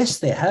success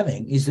they're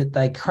having is that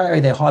they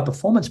carry their high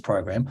performance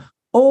program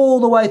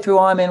all the way through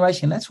Ironman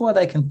racing. That's why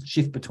they can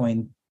shift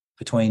between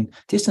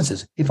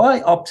distances. If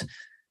I opt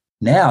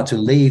now to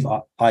leave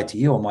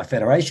ITU or my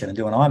federation and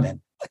do an Ironman,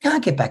 I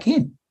can't get back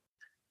in.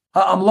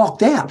 I'm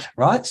locked out,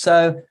 right?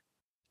 So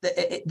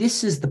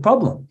this is the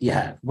problem you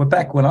have. We're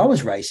back when I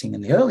was racing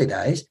in the early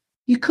days,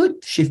 you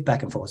could shift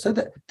back and forth. So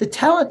the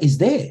talent is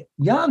there.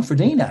 Jan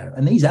Frodeno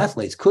and these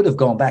athletes could have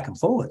gone back and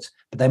forwards,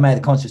 but they made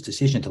a conscious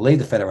decision to leave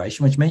the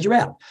federation, which means you're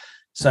out.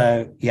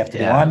 So you have to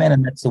do Ironman,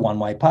 and that's the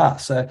one-way path.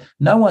 So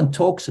no one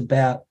talks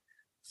about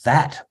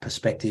that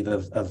perspective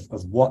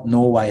of what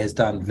Norway has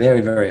done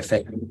very, very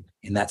effective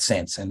in that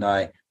sense. And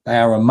they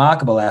are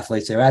remarkable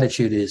athletes. Their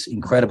attitude is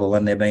incredible,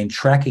 and they've been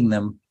tracking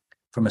them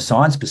from a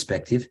science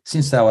perspective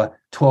since they were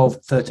 12,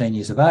 13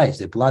 years of age.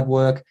 Their blood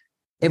work,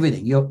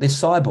 everything. They're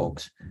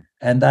cyborgs,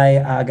 and they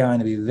are going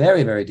to be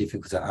very, very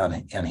difficult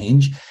to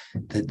unhinge.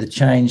 The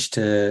change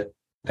to,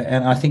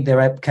 and I think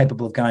they're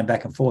capable of going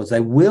back and forwards. They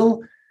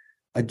will.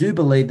 I do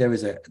believe there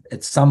is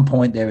at some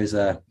point there is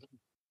a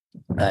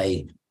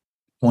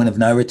point of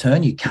no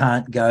return. You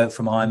can't go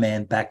from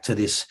Ironman back to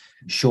this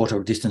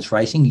shorter distance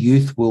racing.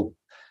 Youth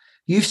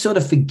sort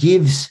of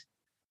forgives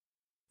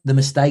the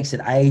mistakes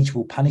that age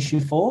will punish you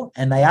for,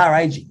 and they are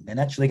aging. They're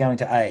naturally going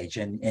to age,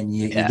 and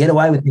you get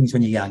away with things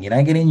when you're young. You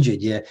don't get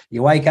injured.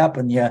 You wake up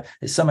and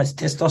there's so much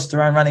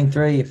testosterone running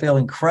through you. feel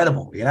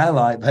incredible,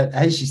 but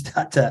as you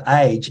start to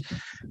age,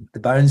 the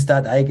bones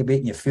start to ache a bit,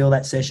 and you feel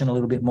that session a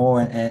little bit more,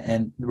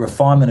 and the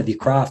refinement of your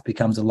craft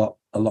becomes a lot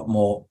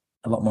more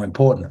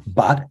important.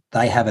 But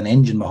they have an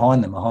engine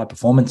behind them, a high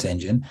performance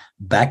engine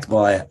backed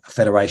by a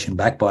federation,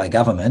 backed by a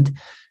government,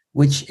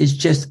 which is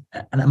just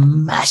a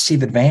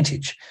massive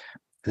advantage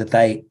that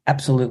they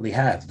absolutely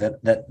have,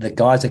 that the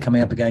guys they're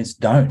coming up against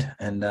don't.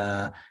 And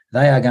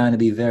they are going to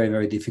be very,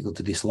 very difficult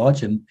to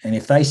dislodge. And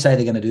if they say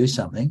they're going to do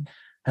something,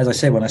 as I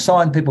said, when I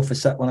signed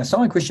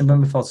Christian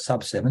Blumenfeld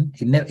sub 7,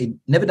 he'd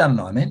never done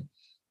an Ironman.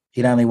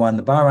 He'd only won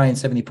the Bahrain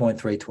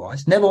 70.3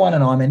 twice, never won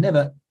an Ironman,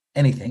 never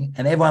anything.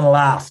 And everyone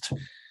laughed.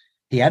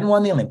 He hadn't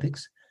won the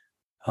Olympics.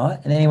 Right?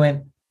 And then he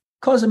went,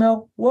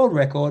 Cozumel, world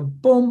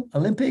record, boom,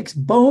 Olympics,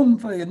 boom.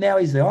 Now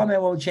he's the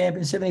Ironman world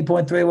champion,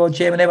 70.3 world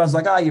champion. Everyone's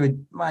like,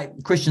 mate,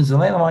 Christian's the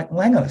land. I'm like,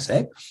 well, hang on a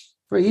sec.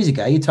 3 years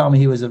ago, you told me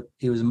he was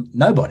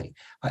nobody.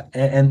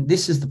 And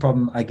this is the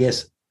problem, I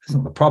guess. It's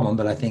not the problem,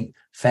 but I think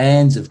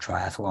fans of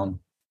triathlon,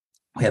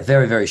 we have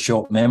very, very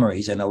short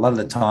memories. And a lot of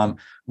the time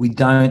we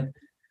don't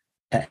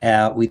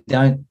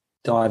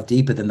dive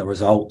deeper than the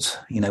results.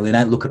 We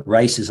don't look at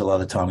races a lot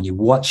of the time. When you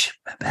watch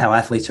how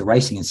athletes are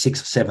racing in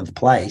 6th or 7th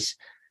place,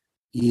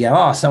 you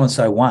go,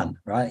 so-and-so won,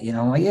 right?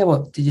 I'm like,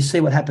 well, did you see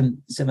what happened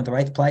 7th or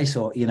 8th place?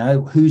 Or,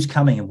 who's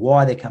coming and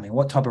why they're coming,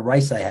 what type of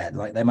race they had.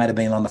 Like, they might have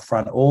been on the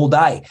front all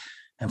day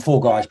and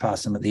 4 guys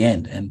passed them at the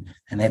end. And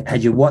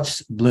had you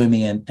watched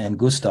Bloomy and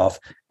Gustav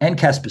and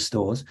Casper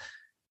Stors,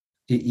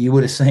 you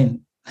would have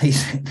seen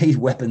these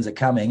weapons are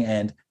coming,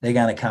 and they're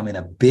going to come in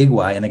a big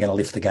way, and they're going to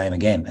lift the game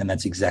again. And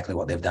that's exactly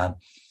what they've done.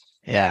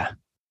 Yeah.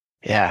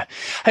 Yeah.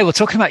 Hey, we're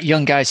talking about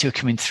young guys who are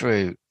coming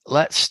through.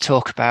 Let's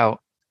talk about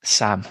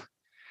Sam.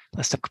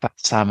 Let's talk about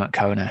Sam at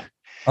Kona.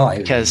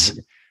 Because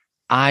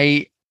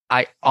I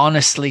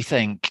honestly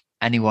think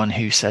anyone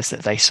who says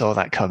that they saw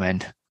that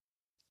coming,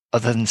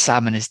 other than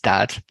Sam and his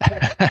dad,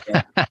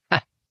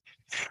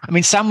 I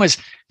mean,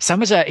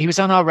 he was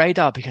on our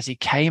radar because he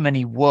came and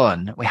he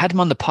won. We had him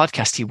on the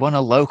podcast. He won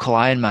a local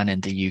Ironman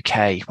in the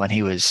UK when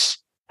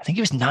I think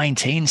he was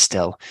 19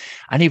 still,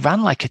 and he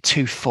ran like a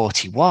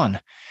 2:41.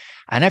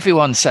 And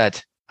everyone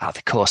said, "Oh,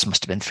 the course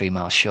must have been 3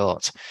 miles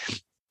short."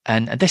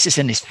 And this is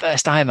in his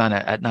first Ironman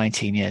at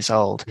 19 years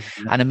old.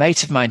 Mm-hmm. And a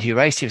mate of mine who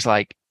raced, he was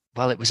like,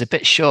 "Well, it was a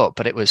bit short,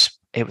 but it was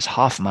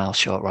half a mile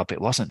short, Rob. It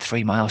wasn't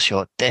 3 miles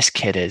short. This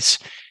kid is."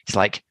 He's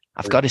like,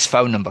 "I've got his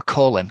phone number.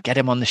 Call him. Get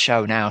him on the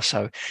show now."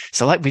 So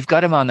like we've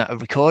got him on a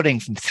recording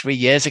from 3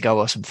 years ago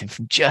or something,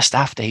 from just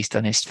after he's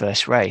done his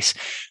first race.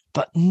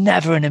 But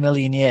never in a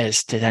million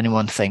years did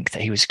anyone think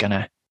that he was going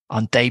to,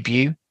 on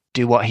debut,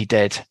 do what he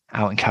did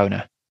out in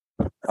Kona.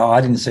 Oh,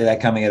 I didn't see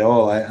that coming at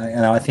all.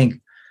 I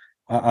think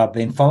I've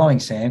been following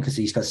Sam because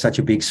he's got such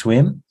a big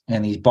swim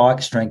and his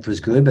bike strength was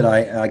good. But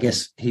I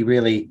guess he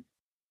really,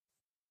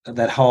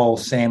 that whole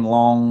Sam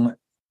Long,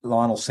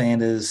 Lionel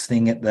Sanders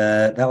thing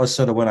that was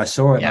sort of when I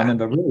saw it. Yeah. I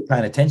remember really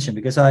paying attention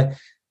because I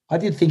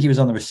did think he was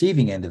on the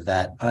receiving end of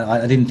that.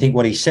 I didn't think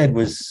what he said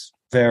was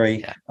very.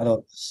 Yeah. I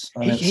thought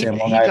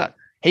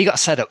he got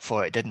set up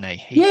for it, didn't he?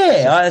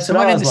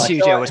 Someone in the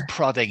studio was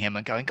prodding him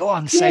and going, "Go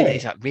on, say that."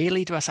 He's like,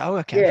 "Really?" Do I say, "Oh,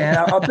 okay."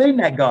 Yeah, I've been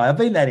that guy. I've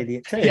been that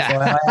idiot too.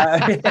 Yeah.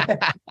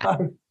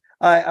 So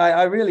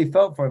I really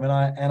felt for him,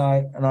 and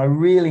I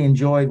really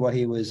enjoyed what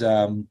he was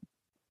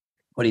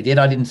what he did.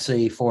 I didn't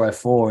see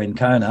 4:04 in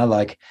Kona,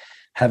 like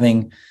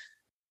having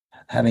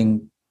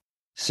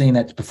seen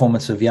that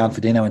performance of Jan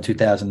Frodeno in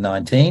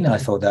 2019. I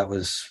thought that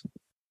was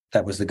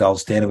the gold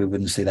standard. We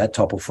wouldn't see that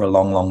topple for a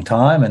long, long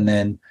time, and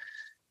then.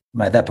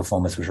 Mate, that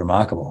performance was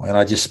remarkable. And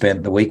I just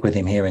spent the week with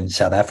him here in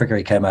South Africa.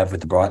 He came over with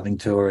the Breitling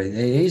Tour.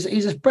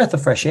 He's a breath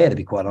of fresh air, to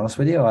be quite honest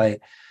with you. I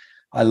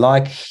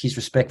like his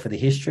respect for the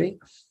history.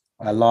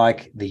 I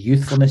like the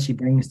youthfulness he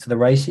brings to the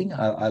racing.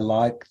 I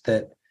like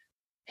that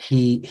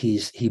he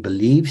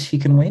believes he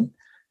can win.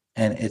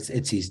 And it's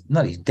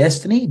not his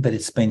destiny, but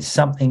it's been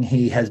something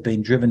he has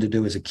been driven to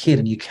do as a kid.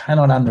 And you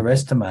cannot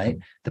underestimate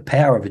the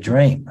power of a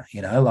dream,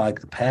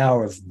 like the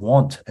power of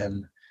want.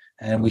 And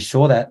we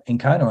saw that in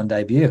Kona on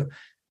debut.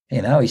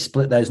 He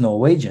split those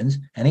Norwegians,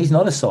 and he's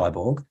not a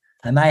cyborg,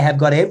 and they have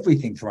got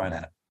everything thrown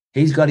at him.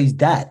 He's got his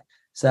dad.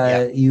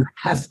 So You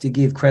have to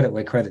give credit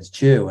where credit's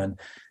due. And,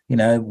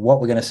 what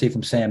we're going to see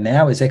from Sam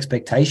now is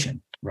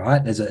expectation,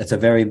 right? It's a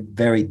very,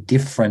 very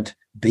different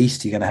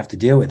beast you're going to have to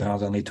deal with. And I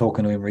was only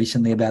talking to him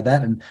recently about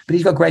that. But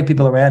he's got great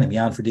people around him.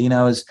 Jan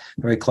Frodeno is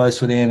very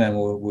close with him, and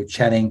we're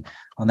chatting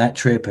on that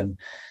trip. And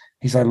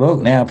he's like, look,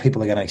 now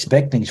people are going to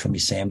expect things from you,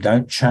 Sam.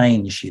 Don't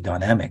change your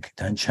dynamic.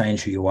 Don't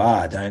change who you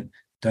are. Don't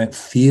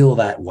feel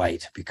that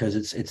weight because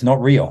it's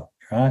not real,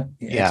 right?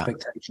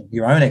 Expectation.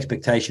 Your own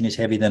expectation is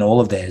heavier than all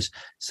of theirs.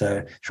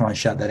 So try and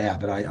shut that out.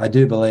 But I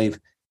do believe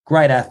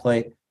great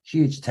athlete,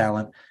 huge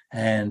talent,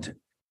 and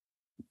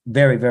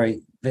very,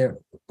 very, very.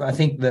 I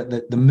think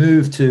that the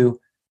move to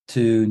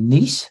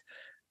Nice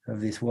of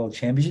this World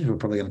Championships, we're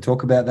probably going to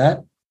talk about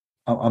that.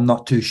 I'm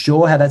not too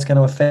sure how that's going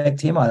to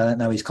affect him. I don't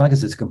know his claim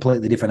because it's a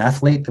completely different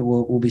athlete that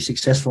will be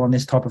successful on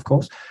this type of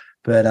course.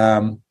 But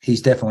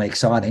he's definitely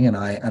exciting, and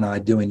I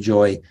do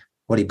enjoy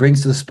what he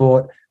brings to the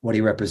sport, what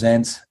he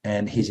represents,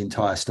 and his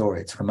entire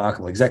story. It's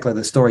remarkable. Exactly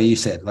the story you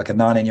said, like a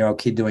 19-year-old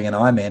kid doing an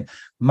Ironman.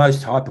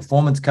 Most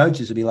high-performance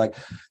coaches would be like,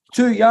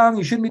 too young,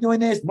 you shouldn't be doing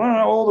this,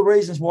 all the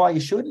reasons why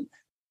you shouldn't.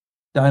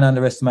 Don't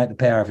underestimate the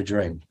power of a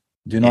dream.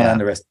 Do not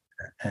underestimate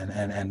it.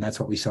 And that's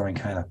what we saw in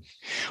Kona.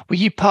 Were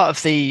you part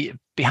of the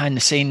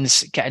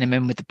behind-the-scenes getting him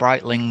in with the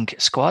Breitling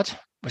squad?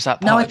 Was that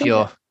part of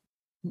your...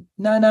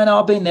 No.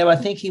 I've been there. I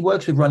think he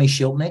works with Ronnie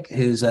Shiltnick,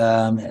 who's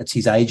it's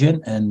his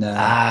agent, and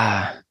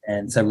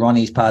so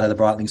Ronnie's part of the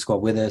Breitling squad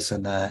with us,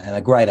 and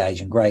a great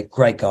agent,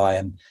 great guy,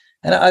 and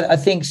I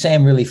think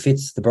Sam really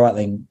fits the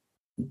Breitling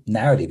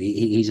narrative.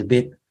 He's a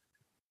bit,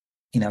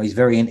 he's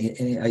very.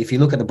 If you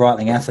look at the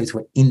Breitling athletes,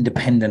 we're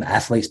independent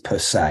athletes per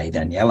se.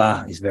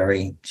 Daniela is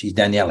she's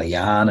Daniela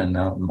Jan, and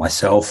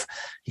myself,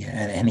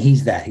 and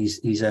he's that.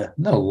 He's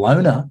not a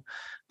loner,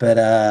 but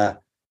I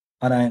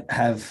don't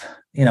have.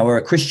 Where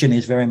a Christian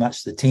is very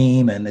much the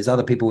team, and there's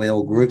other people with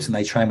all groups, and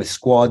they train with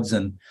squads,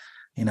 and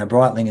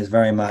Breitling is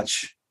very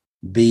much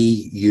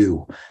be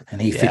you,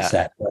 and he fits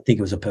that. I think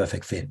it was a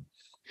perfect fit.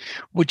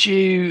 Would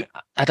you?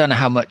 I don't know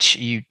how much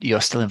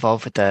you're still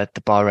involved with the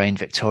Bahrain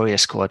Victoria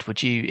squad.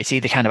 Would you? Is he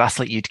the kind of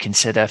athlete you'd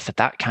consider for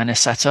that kind of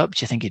setup?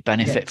 Do you think he'd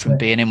benefit from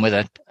being in with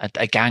a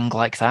gang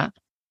like that?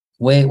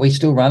 We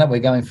still run it. We're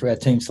going through our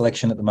team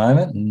selection at the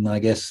moment, and I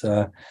guess.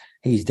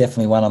 He's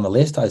definitely one on the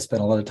list. I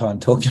spent a lot of time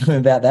talking to him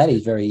about that.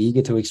 He's very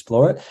eager to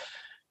explore it.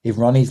 If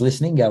Ronnie's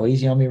listening, go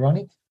easy on me,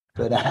 Ronnie.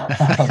 But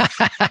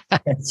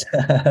he's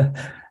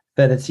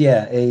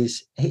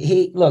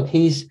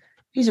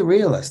a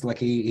realist. Like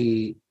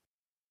I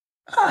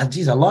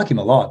like him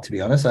a lot, to be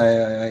honest.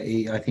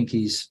 I think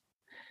he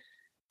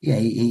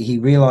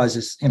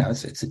realizes,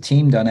 it's a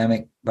team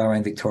dynamic,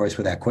 Bahrain Victorious,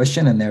 without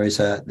question, and there is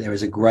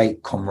a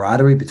great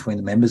camaraderie between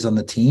the members on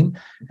the team,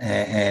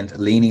 and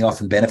leaning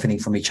off and benefiting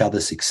from each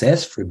other's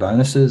success through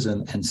bonuses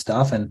and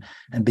stuff, and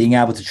being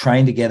able to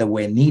train together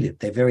where needed.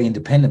 They're very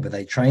independent, but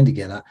they train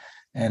together.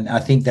 And I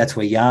think that's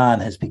where Jan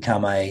has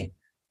become a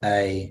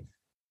Jan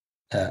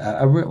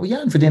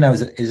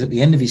Frodeno is at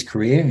the end of his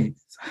career.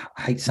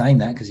 I hate saying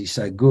that because he's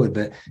so good,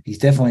 but he's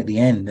definitely at the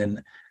end,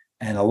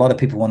 and a lot of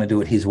people want to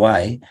do it his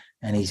way,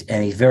 and he's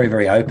very,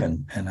 very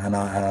open, and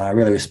I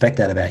really respect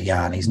that about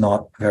Jan. He's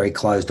not very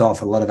closed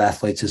off. A lot of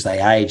athletes, as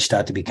they age,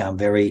 start to become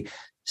very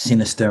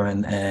sinister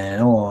and I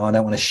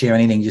don't want to share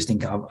anything. Just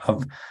think I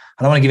don't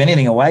want to give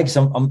anything away because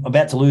I'm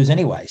about to lose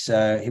anyway.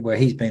 So where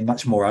he's been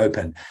much more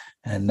open,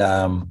 and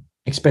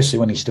especially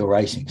when he's still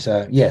racing.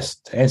 So yes,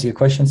 to answer your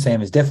question,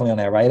 Sam is definitely on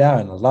our radar,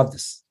 and I'd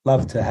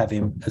love to have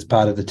him as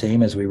part of the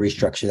team as we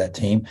restructure that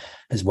team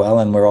as well.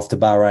 And we're off to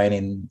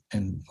Bahrain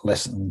in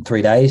less than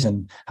 3 days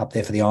and up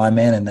there for the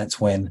Ironman, and that's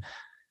when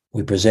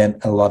we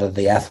present a lot of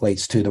the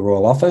athletes to the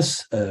Royal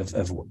Office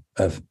of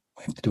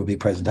we have to do a big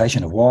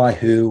presentation of why,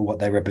 who, what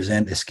they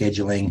represent, their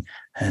scheduling,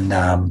 and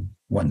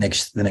what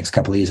the next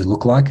couple of years will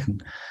look like.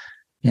 And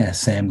yeah,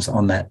 Sam's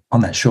on that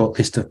short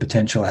list of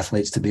potential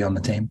athletes to be on the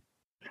team.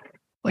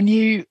 When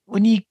you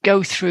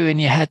go through in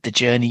your head the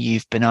journey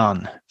you've been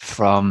on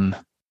from,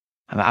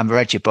 I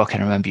read your book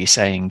and I remember you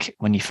saying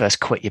when you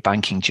first quit your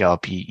banking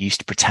job, you used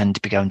to pretend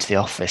to be going to the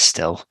office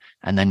still,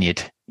 and then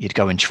you'd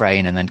go and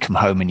train and then come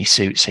home in your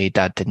suit so your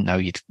dad didn't know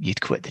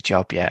you'd quit the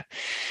job yet.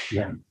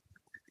 Yeah.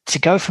 To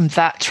go from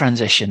that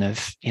transition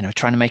of,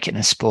 trying to make it in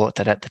a sport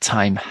that at the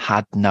time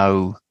had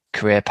no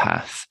career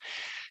path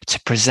to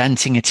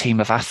presenting a team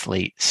of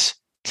athletes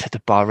to the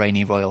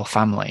Bahraini royal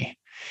family,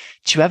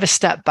 do you ever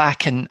step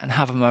back and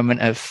have a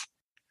moment of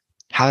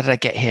how did I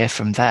get here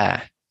from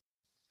there?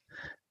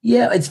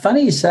 Yeah, it's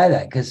funny you say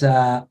that because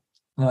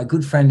my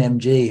good friend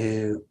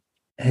MG,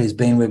 who's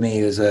been with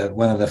me, was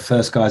one of the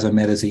first guys I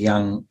met as a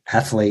young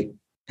athlete,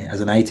 as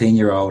an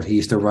 18-year-old.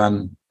 He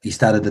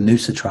started the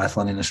Noosa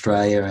Triathlon in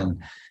Australia,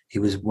 and he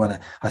was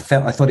I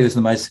thought he was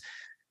the most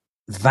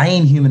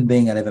vain human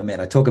being I'd ever met.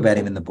 I talk about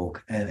him in the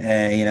book,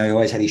 and he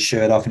always had his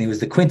shirt off, and he was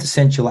the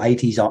quintessential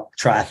 80s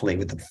triathlete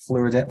with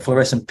the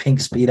fluorescent pink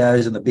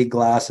Speedos and the big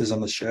glasses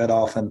on the shirt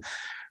off and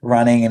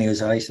running. And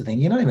I used to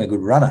think, you're not even a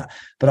good runner,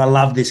 but I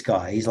love this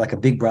guy. He's like a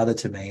big brother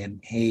to me. And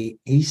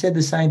he said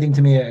the same thing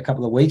to me a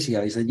couple of weeks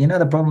ago. He said,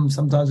 the problem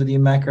sometimes with you,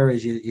 Macca,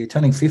 is you're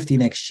turning 50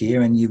 next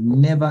year and you've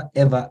never,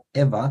 ever,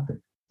 ever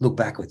look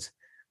backwards.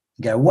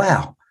 You go,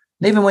 wow.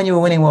 And even when you were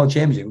winning world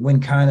championship,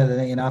 win Kona,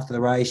 and after the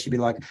race, you'd be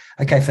like,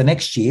 okay, for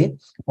next year.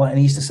 Well, and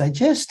he used to say,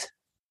 just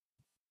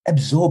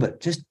absorb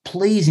it. Just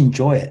please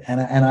enjoy it. And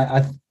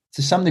I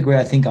to some degree,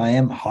 I think I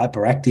am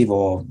hyperactive,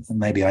 or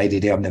maybe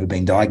ADD. I've never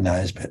been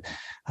diagnosed,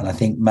 and I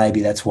think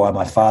maybe that's why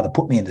my father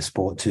put me into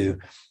sport to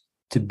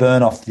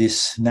burn off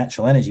this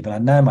natural energy. But I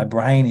know my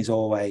brain is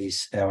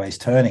always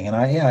turning, and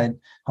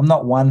I'm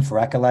not one for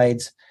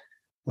accolades.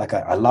 Like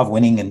I love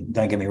winning, and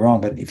don't get me wrong,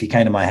 but if you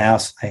came to my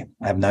house, I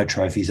have no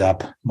trophies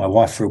up. My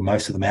wife threw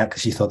most of them out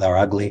because she thought they were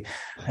ugly,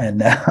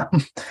 and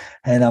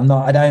I'm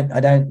not. I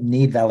don't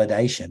need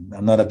validation.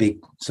 I'm not a big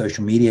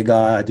social media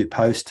guy. I do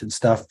post and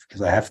stuff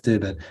because I have to,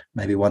 but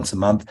maybe once a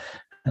month.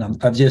 And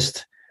I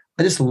just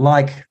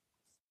like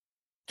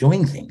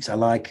doing things. I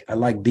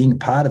like being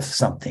part of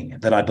something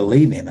that I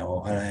believe in,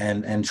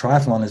 and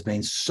triathlon has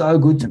been so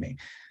good to me.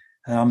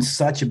 I'm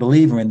such a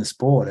believer in the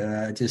sport,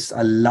 and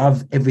I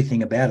love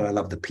everything about it. I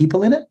love the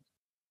people in it.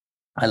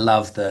 I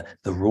love the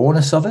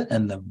rawness of it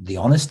and the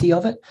honesty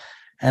of it.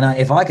 And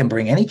if I can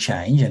bring any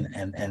change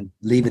and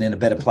leave it in a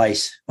better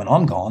place when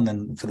I'm gone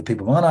than for the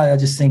people on, I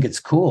just think it's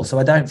cool. So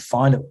I don't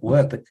find it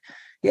work. But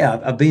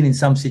yeah, I've been in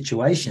some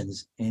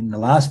situations in the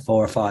last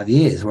 4 or 5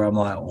 years where I'm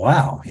like,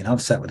 wow,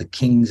 I've sat with the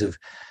kings of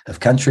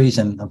countries,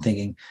 and I'm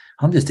thinking,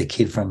 I'm just a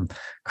kid from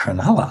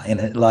Cronulla,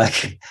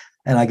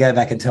 and I go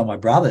back and tell my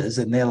brothers,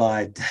 and they're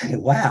like,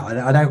 wow,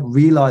 I don't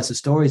realize the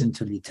stories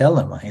until you tell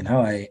them,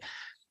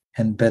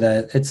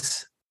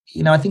 it's,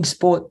 I think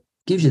sport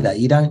gives you that.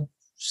 You don't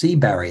see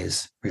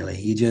barriers really.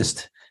 You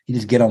just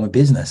get on with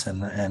business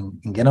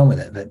and get on with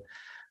it. But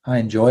I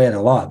enjoy it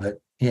a lot.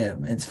 But yeah,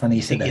 it's funny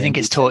you said that. You think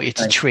it's taught you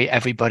to treat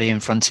everybody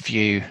in front of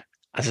you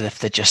as if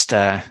they're just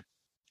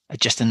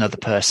another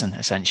person,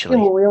 essentially?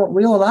 Yeah, well,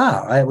 we all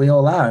are, right? We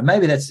all are. And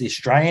maybe that's the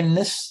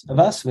Australianness of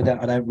us. I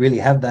don't really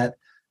have that.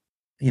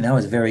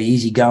 It's very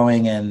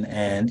easygoing,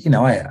 and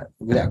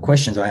without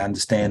questions, I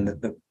understand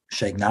that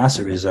Sheikh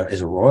Nasser is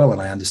a royal,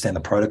 and I understand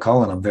the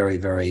protocol, and I'm very,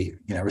 very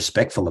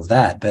respectful of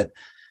that. But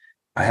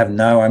I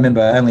remember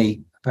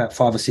only about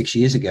 5 or 6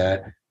 years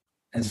ago.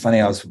 It's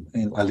funny, I was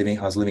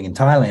living in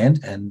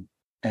Thailand,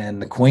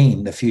 and the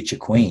Queen, the future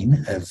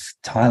Queen of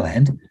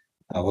Thailand,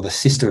 or the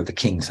sister of the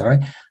king,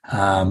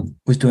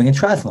 was doing a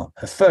triathlon,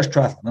 her first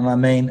triathlon, and I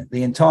mean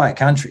the entire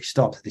country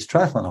stopped at this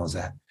triathlon I was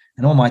at.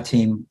 And all my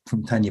team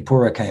from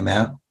Tanyapura came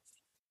out,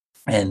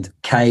 and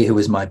Kay, who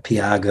was my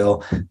PR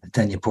girl at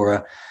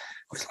Tanyapura,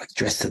 was like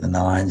dressed to the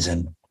nines,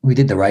 and we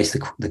did the race.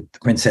 The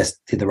princess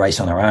did the race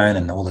on her own,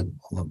 and all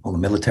the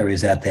military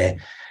was out there.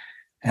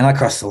 And I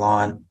crossed the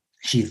line.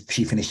 She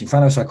finished in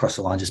front of us. So I crossed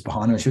the line just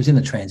behind her. She was in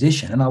the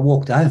transition, and I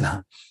walked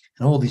over,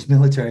 and all this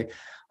military.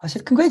 I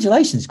said,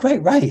 "Congratulations,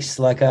 great race!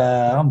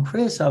 I'm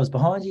Chris. I was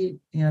behind you,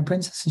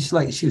 princess."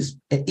 And she was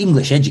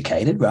English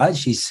educated, right?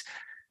 She's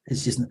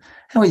It's just, and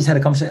we just had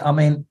a conversation. I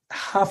mean,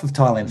 half of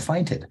Thailand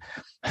fainted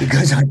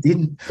because I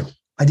didn't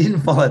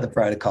follow the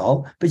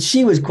protocol, but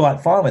she was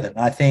quite fine with it.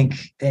 And I think,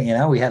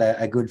 we had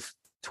a good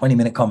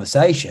 20-minute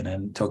conversation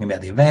and talking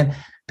about the event,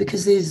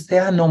 because they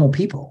are normal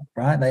people,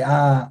 right? They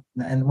are,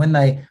 and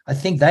I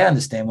think they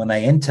understand when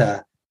they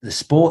enter the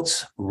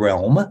sports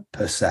realm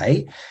per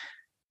se,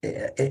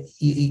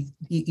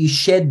 you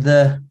shed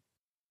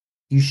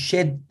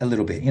a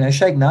little bit.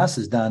 Sheikh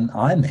Nasser's done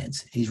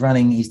Ironmans. He's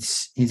running.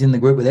 He's in the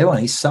group with everyone.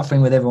 He's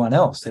suffering with everyone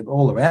else. They're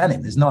all around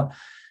him. You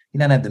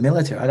don't have the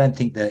military. I don't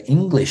think the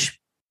English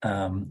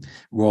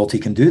royalty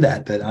can do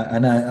that. But I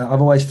know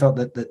I've always felt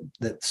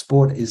that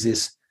sport is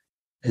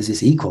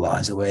this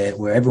equalizer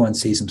where everyone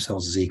sees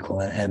themselves as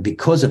equal, and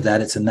because of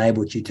that, it's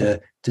enabled you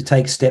to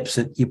take steps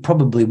that you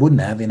probably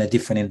wouldn't have in a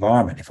different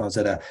environment. If I was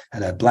at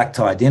a black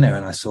tie dinner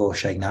and I saw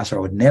Sheikh Nasser, I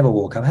would never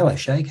walk up, "Hello,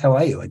 Sheikh, how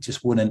are you?" I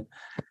just wouldn't.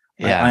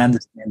 Yeah. I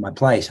understand my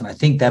place, and I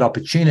think that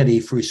opportunity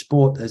through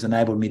sport has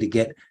enabled me to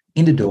get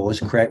into doors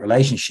and create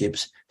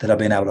relationships that I've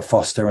been able to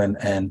foster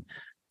and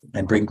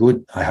bring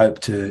good, I hope,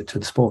 to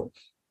the sport.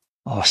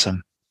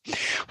 Awesome.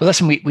 Well,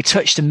 listen, we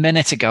touched a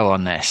minute ago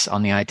on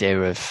the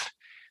idea of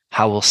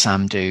how will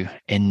Sam do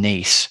in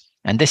Nice?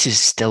 And this is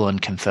still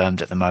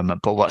unconfirmed at the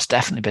moment, but what's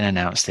definitely been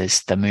announced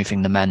is they're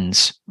moving the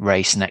men's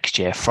race next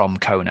year from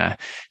Kona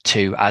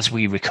to, as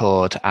we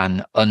record,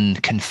 an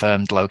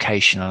unconfirmed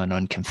location on an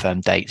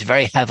unconfirmed date. It's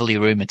very heavily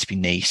rumoured to be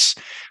Nice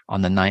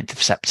on the 9th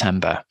of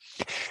September.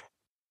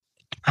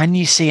 Can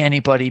you see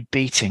anybody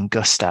beating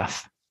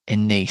Gustav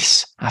in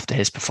Nice after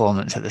his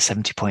performance at the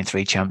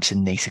 70.3 champs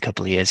in Nice a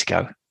couple of years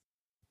ago?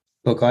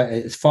 Look,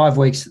 it's 5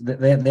 weeks.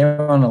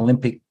 They're on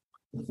Olympic.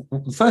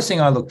 The first thing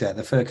I looked at,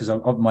 because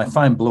my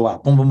phone blew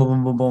up. Boom, boom, boom,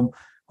 boom, boom, boom.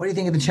 What do you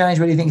think of the change?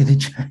 What do you think of the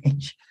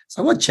change?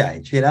 So what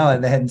change?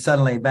 And then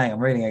suddenly, bang, I'm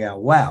reading. I go,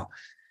 wow.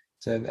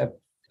 So,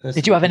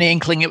 did you have any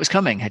inkling it was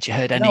coming? Had you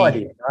heard any? No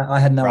idea. I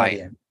had no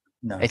idea.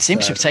 No. It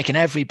seems to have taken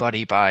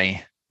everybody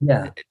by.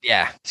 Yeah.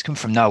 It's come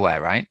from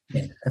nowhere, right?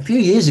 Yeah. A few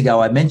years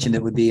ago, I mentioned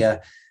it would be and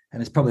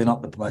it's probably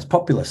not the most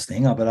populous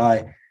thing, but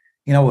I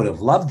would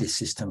have loved this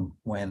system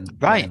when.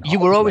 Right. You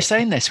were always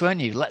saying this, weren't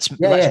you? Let's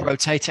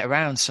rotate it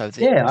around so that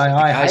the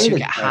guys who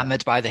get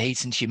hammered by the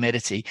heat and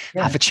humidity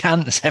have a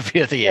chance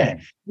every other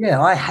year.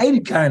 Yeah, I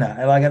hated Kona.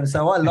 And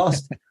so I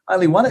lost. I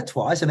only won it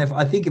twice. And if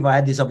I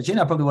had this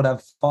opportunity, I probably would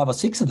have 5 or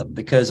 6 of them,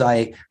 because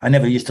I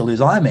never used to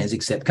lose Ironmans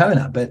except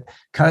Kona. But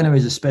Kona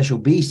is a special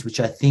beast, which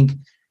I think,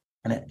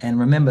 and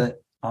remember,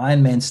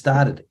 Ironman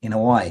started in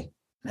Hawaii,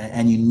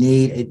 and you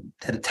need it.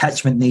 That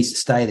attachment needs to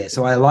stay there.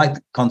 So I like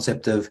the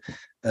concept of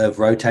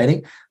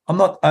rotating. I'm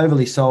not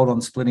overly sold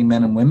on splitting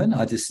men and women.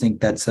 I just think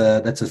that's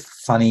a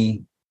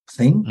funny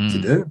thing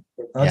to do.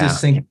 I just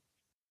think,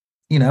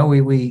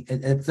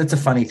 it's a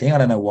funny thing. I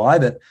don't know why,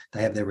 but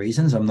they have their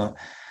reasons. I'm not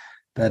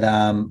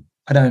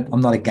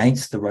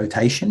against the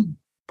rotation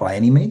by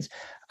any means.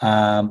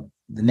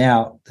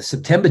 Now the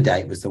September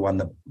date was the one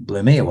that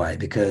blew me away,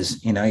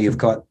 because, you've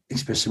got,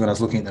 especially when I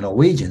was looking at the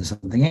Norwegians,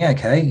 I'm thinking,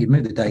 okay, you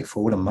move the date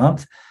forward a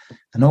month.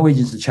 The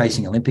Norwegians are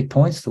chasing Olympic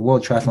points. The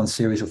World Triathlon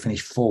Series will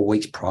finish 4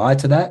 weeks prior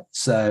to that.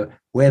 So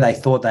where they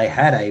thought they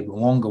had a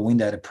longer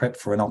window to prep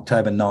for an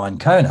October 9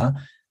 Kona,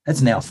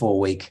 that's now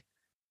 4-week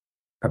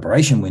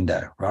preparation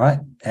window, right?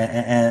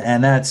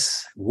 And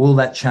will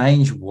that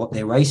change what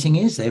their racing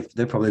is?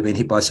 They've probably been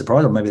hit by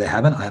surprise, or maybe they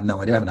haven't. I have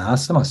no idea. I haven't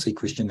asked them. I'll see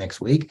Christian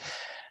next week.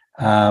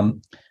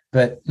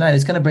 But no,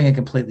 it's going to bring a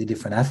completely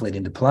different athlete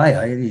into play.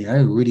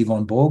 Rudy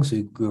von Borgs,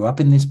 who grew up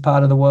in this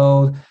part of the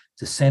world,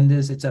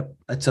 Descenders.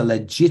 It's a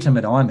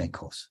legitimate Ironman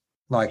course.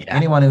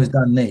 Anyone who has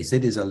done this,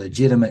 it is a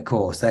legitimate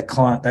course. That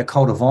Col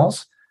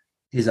d'Avance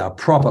is a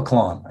proper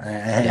climb,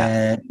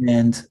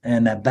 and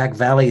that back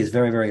valley is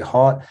very, very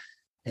hot.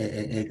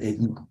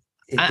 And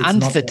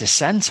the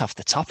descent off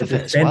the top of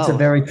it as well. The descents are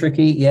very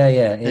tricky.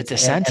 Yeah. The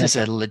descent is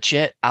a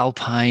legit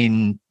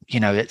alpine.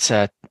 It's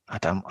I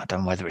don't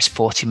know whether it's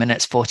 40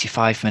 minutes,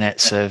 45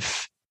 minutes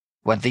of.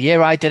 When the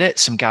year I did it,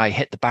 some guy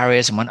hit the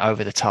barriers and went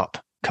over the top.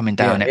 Coming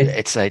down,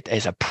 it's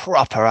a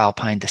proper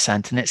alpine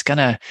descent, and it's going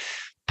to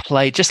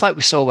play just like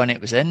we saw when it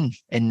was in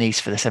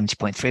Nice for the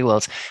 70.3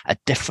 Worlds. A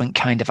different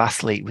kind of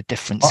athlete with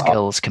different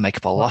skills can make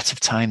up a lot of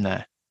time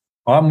there.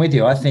 I'm with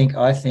you. I think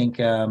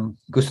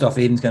Gustav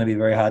Iden's going to be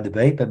very hard to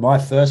beat. But my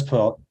first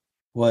thought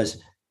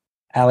was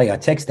Ali. I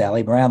texted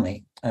Ali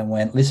Brownlee and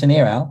went, "Listen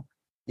here, Al.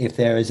 If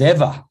there has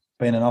ever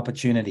been an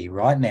opportunity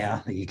right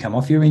now that you come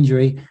off your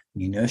injury,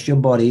 you nurse your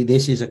body,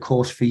 this is a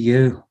course for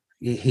you."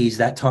 He's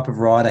that type of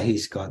rider.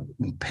 He's got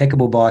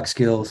impeccable bike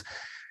skills.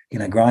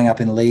 Growing up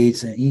in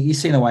Leeds, you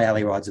see the way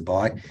Ali rides a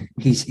bike.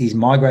 He's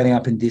migrating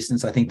up in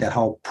distance. I think that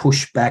whole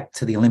push back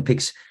to the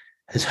Olympics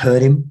has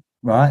hurt him,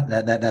 right?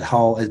 That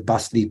whole has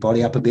busted his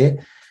body up a bit.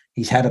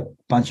 He's had a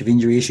bunch of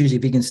injury issues.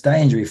 If he can stay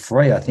injury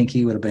free, I think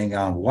he would have been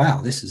going,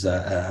 wow, this is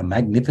a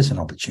magnificent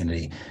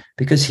opportunity,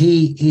 because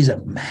he's a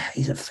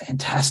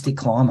fantastic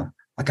climber.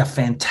 A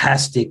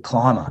fantastic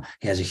climber.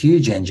 He has a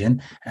huge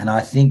engine, and I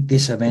think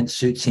this event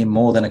suits him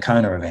more than a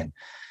Kona event.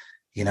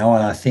 And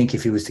I think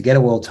if he was to get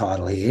a world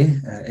title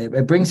here,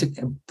 it brings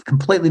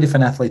completely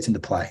different athletes into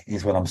play,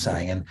 is what I'm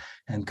saying.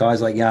 And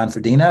guys like Jan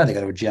Frodeno, they've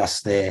got to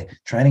adjust their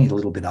training. He's a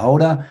little bit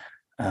older.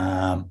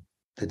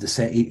 The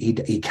descent,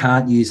 he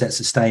can't use that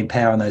sustained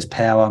power and those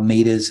power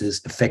meters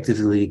as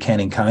effectively as he can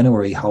in Kona,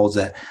 where he holds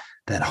that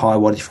high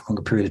wattage for a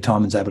longer period of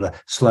time and is able to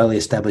slowly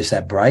establish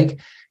that break.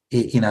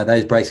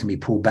 Those breaks can be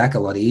pulled back a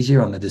lot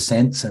easier on the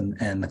descents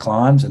and the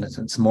climbs, and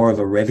it's more of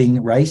a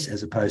revving race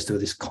as opposed to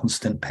this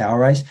constant power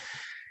race.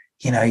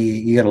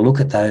 You got to look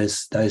at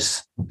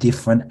those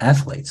different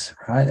athletes,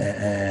 right?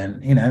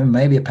 And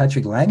maybe a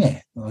Patrick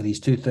Lange or these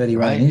 2:30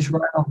 run in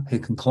Israel who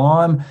can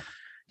climb.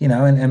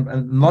 And a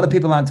lot of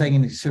people aren't taking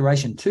into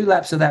consideration 2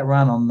 laps of that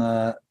run on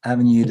the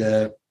Avenue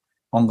de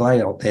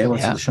Anglais up there.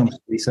 What's the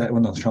Champs-Élysées?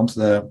 Well, not the Champs,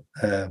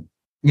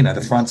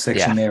 the front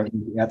section there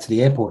out to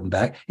the airport and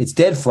back. It's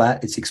dead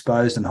flat. It's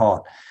exposed and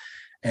hot.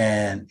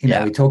 And,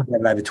 we talk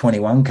about over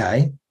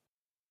 21K.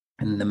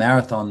 And the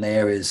marathon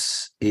there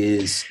is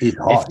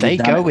hot. If they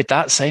go with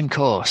that same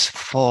course,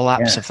 4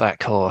 laps of that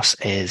course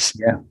is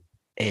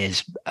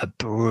a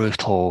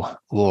brutal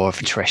war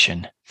of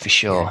attrition for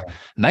sure. Yeah.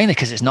 Mainly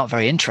because it's not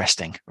very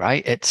interesting,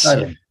 right?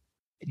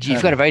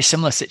 You've got a very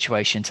similar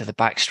situation to the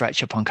back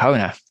stretch up on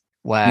Kona,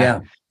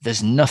 where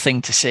there's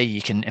nothing to see.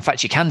 You can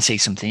see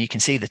something. You can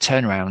see the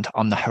turnaround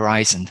on the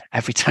horizon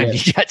every time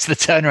you get to the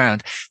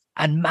turnaround,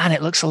 and man,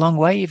 it looks a long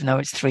way, even though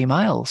it's 3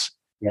 miles.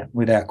 Yeah,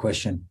 without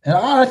question. And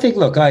I think,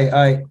 look,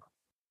 I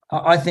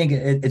think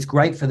it's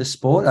great for the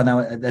sport. I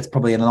know that's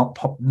probably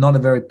not a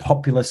very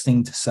populist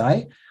thing to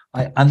say.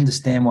 I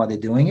understand why they're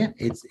doing it.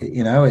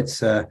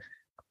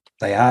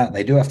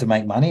 They do have to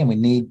make money, and we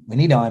need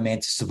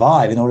Ironman to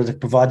survive in order to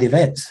provide the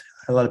events.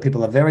 A lot of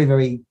people are very,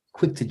 very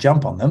quick to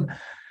jump on them.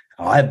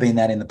 I've been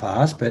that in the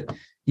past, but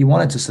you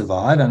want it to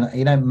survive, and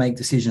you don't make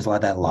decisions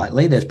like that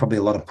lightly. There's probably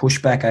a lot of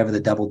pushback over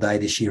the double day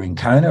this year in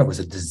Kona. It was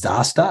a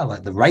disaster.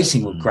 Like, the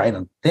racing looked great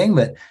on the thing,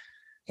 but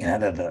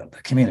the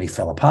community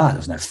fell apart. There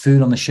was no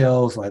food on the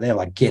shelves. Like, they're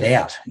like, get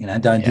out,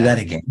 don't do that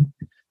again.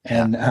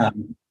 Yeah.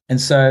 And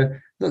so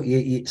look,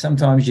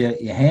 sometimes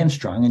you're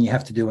hamstrung and you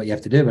have to do what you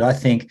have to do. But I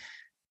think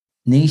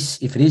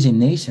Nice, if it is in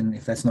Nice, and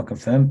if that's not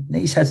confirmed,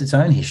 Nice has its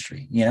own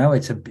history.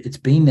 It's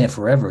been there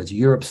forever. It's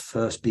Europe's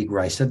first big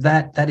race, so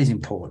that is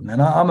important.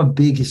 And I'm a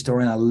big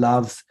historian. I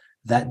love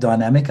that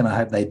dynamic, and I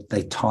hope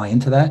they tie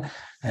into that.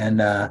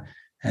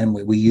 And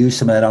we use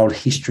some of that old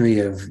history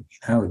of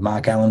with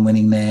Mark Allen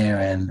winning there,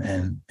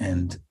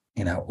 and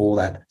all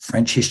that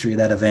French history of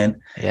that event.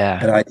 Yeah.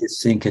 But I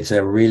just think it's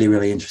a really,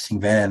 really interesting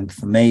event. And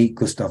for me,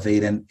 Gustav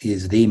Iden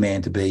is the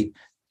man to beat.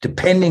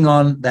 Depending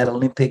on that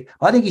Olympic,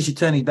 I think he should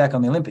turn his back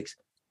on the Olympics.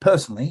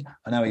 Personally,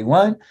 I know he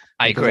won't.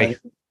 I agree.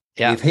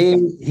 If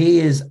he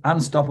is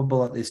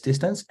unstoppable at this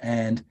distance,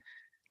 and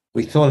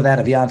we thought of that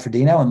of Jan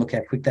Frodeno, and look how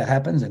quick that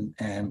happens,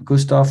 and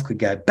Gustav could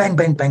go bang,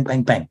 bang, bang,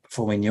 bang, bang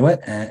before we knew it,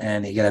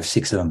 and he could have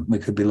 6 of them. We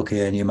could be looking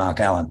at a new Mark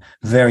Allen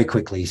very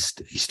quickly. He's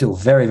still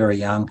very, very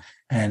young,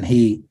 and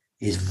he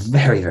is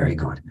very, very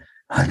good.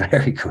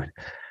 Very good.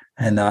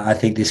 And I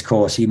think this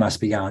course, he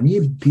must be going,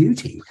 you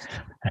beauty.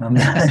 It's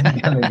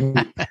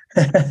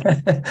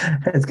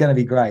going to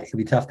be great. It'll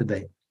be tough to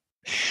beat.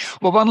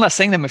 Well, one last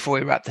thing then before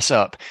we wrap this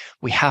up,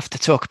 we have to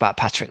talk about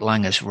Patrick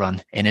Lange's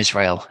run in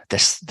Israel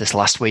this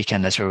last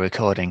weekend as we're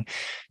recording.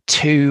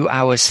 2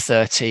 hours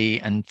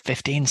 30 and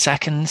 15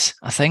 seconds,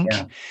 I think.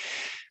 Yeah.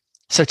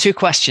 So 2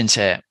 questions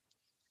here.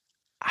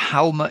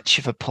 How much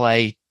of a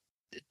play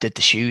did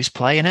the shoes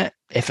play in it,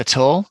 if at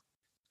all?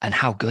 And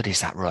how good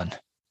is that run?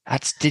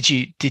 Did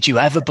you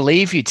ever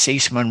believe you'd see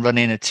someone run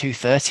in a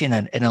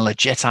 2:30 in a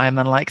legit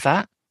Ironman like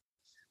that?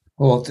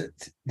 Well,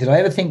 did I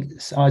ever think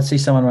I'd see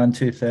someone run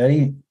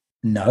 2:30?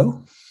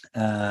 No.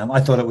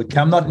 I thought it would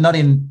come,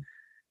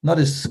 not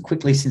as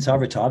quickly since I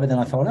retired, but then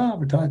I thought,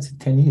 I've retired for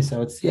 10 years.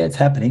 So it's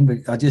happening.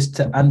 But I just,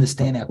 to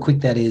understand how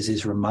quick that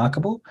is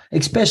remarkable.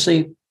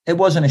 Especially, it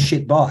wasn't a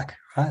shit bike,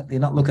 right? You're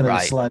not looking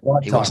at a slow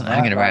bike. He wasn't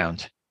hanging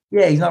around.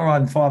 Yeah, he's not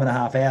riding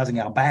 5.5 hours and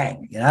going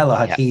bang,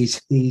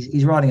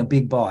 he's riding a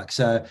big bike.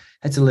 So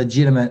it's a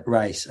legitimate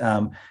race.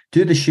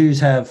 Do the shoes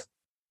have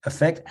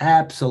effect?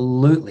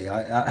 Absolutely.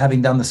 I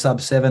having done the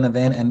sub 7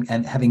 event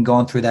and having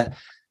gone through that,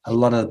 a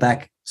lot of the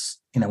back,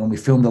 when we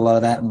filmed a lot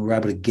of that and we were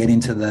able to get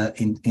into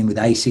in with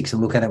ASICS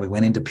and look at it, we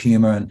went into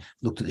Puma and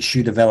looked at the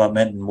shoe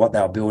development and what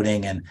they were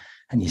building, and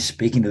you're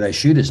speaking to those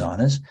shoe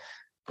designers.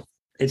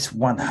 It's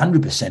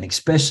 100%,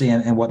 especially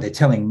and what they're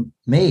telling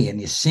me, and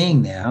you're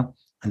seeing now.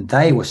 And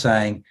they were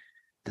saying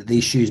that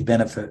these shoes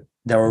benefit.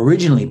 They were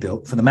originally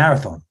built for the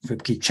marathon, for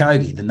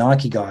Kipchoge, the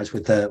Nike guys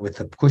with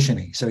the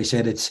cushioning. So he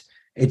said it's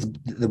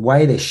the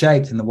way they're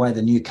shaped and the way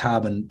the new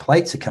carbon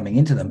plates are coming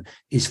into them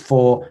is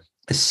for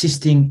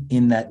assisting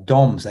in that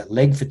DOMS, that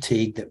leg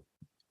fatigue that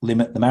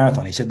limit the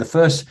marathon. He said the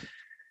first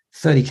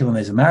 30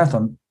 kilometers of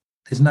marathon,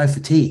 there's no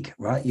fatigue,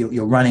 right?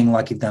 You're running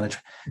like you've done it.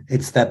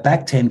 It's that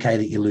back 10K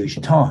that you lose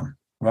your time,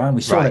 right? And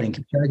we saw that in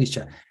Kipchoge's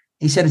chart.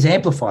 He said it's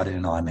amplified in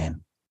an Ironman.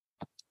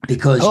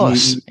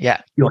 because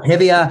you're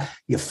heavier,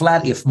 you're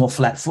more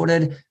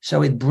flat-footed.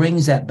 So it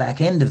brings that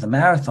back end of the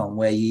marathon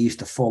where you used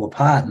to fall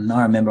apart. And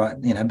I remember,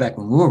 back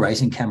when we were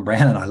racing, Cam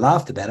Brown and I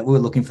laughed about it. We were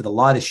looking for the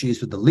lightest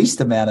shoes with the least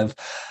amount of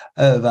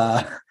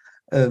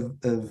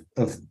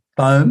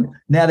foam.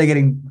 Now they're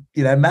getting,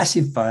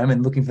 massive foam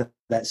and looking for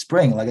that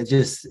spring. Like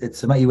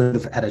you would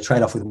have had a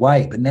trade-off with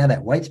weight, but now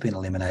that weight's been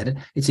eliminated.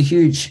 It's a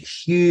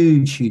huge,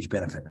 huge, huge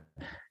benefit.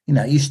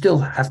 You still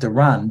have to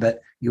run, but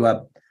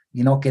you're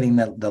not getting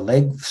the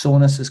leg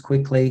soreness as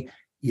quickly.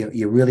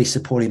 You're really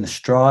supporting the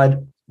stride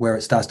where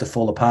it starts to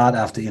fall apart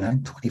after,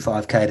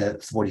 25K to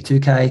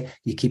 42K.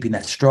 You're keeping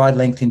that stride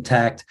length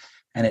intact,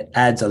 and it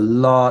adds a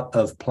lot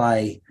of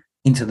play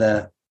into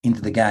the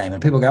game.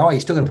 And people go, oh, you're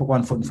still going to put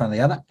one foot in front of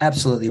the other.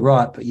 Absolutely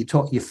right. But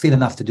you're fit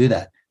enough to do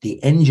that.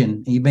 The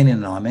engine, you've been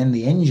in an Ironman,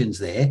 the engine's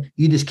there.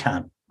 You just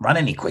can't run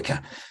any quicker.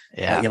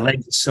 Yeah. Your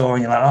legs are sore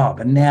and you're like, oh,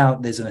 but now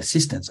there's an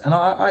assistance. And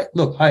I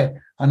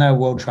know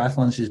World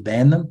Triathlons just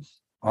banned them.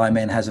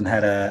 Ironman hasn't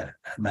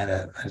made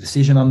a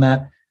decision on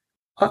that.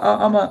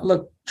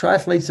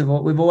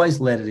 Triathletes we've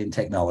always led it in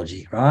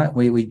technology, right?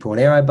 We brought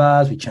aero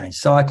bars, we changed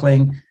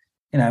cycling.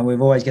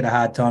 We've always got a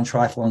hard time,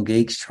 triathlon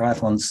geeks,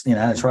 triathletes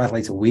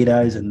are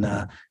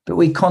weirdos, but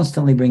we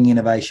constantly bring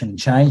innovation and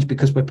change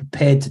because we're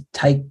prepared to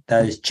take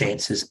those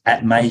chances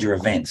at major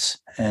events.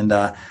 And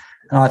I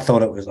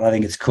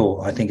think it's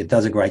cool. I think it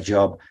does a great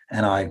job,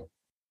 and I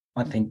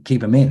think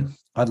keep them in.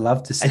 I'd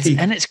love to see.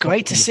 And it's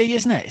great to see,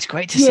 isn't it? It's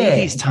great to see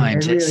these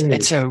times.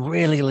 It's a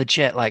really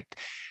legit, like,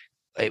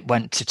 it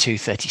went to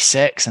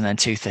 2:36 and then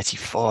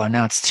 2:34 and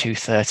now it's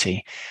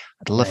 2:30.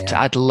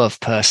 I'd love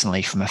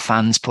personally, from a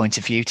fan's point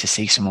of view, to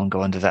see someone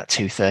go under that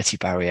 2:30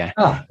 barrier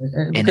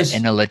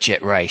in a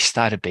legit race.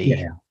 That'd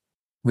be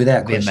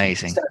without question.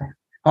 Amazing. So,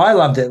 I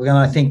loved it, and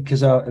I think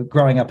because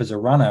growing up as a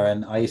runner,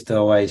 and I used to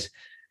always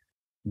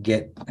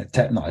get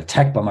not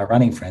attacked by my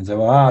running friends. They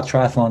were,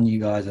 triathlon,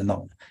 you guys are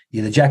not.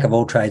 You're the jack of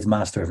all trades,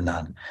 master of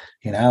none,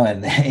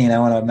 and, when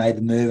I made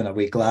the move and I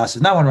wear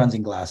glasses, no one runs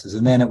in glasses.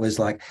 And then it was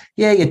like,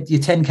 your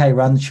 10K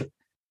run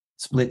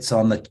splits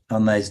on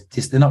those,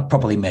 they're not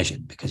properly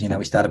measured because,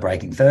 we started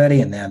breaking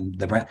 30 and then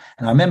and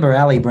I remember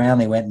Ali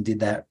Brownlee went and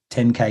did that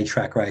 10K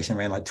track race and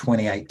ran like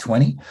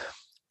 28:20.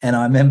 And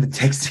I remember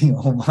texting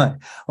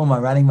all my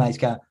running mates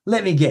going,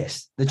 let me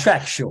guess, the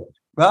track's short,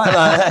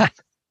 right?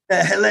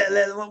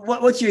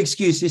 What's your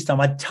excuse this time?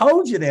 I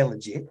told you they're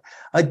legit.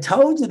 I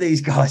told you these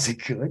guys are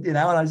good, and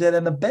I said,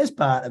 and the best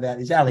part about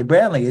this Ali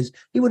Brownlee is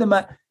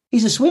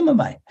he's a swimmer,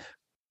 mate.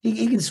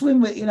 He can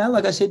swim with,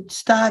 like I said,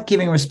 start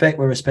giving respect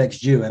where respect's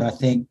due. And I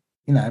think,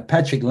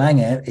 Patrick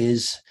Lange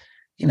is,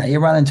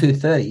 you're running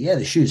 2:30. Yeah,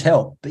 the shoes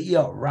help, but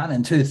you're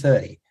running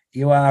 2:30.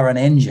 You are an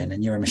engine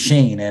and you're a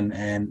machine,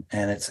 and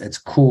it's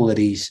cool that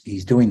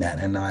he's doing that.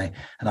 And I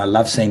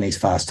love seeing these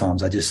fast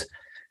times. I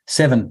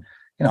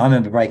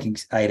remember breaking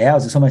 8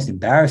 hours. It's almost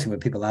embarrassing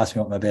when people ask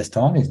me what my best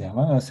time is now.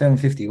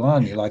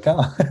 7:51. You're like,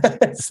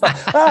 it's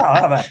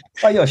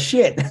like, you're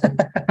shit.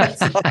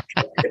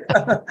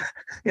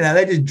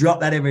 They just drop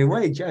that every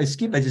week. Joe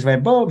Skipper just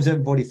went, boom,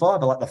 7:45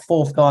 for like the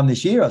fourth time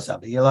this year or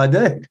something. You're like,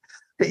 dude,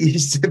 it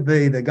used to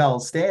be the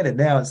gold standard.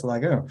 Now it's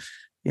like, you're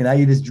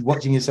just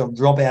watching yourself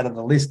drop out of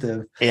the list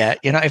of. Yeah,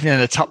 you're not even in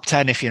the top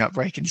 10 if you're not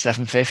breaking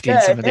 7:50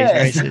 in some of these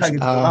races. It's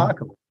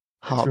remarkable.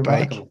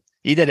 Heartbreak. Remarkable.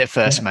 You did it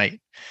first,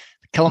 mate.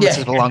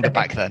 Kilometers were longer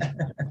back then.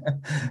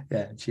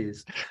 Yeah,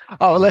 cheers.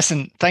 Oh,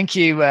 listen, thank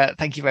you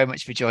very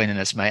much for joining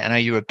us, mate. I know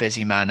you're a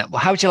busy man. Well,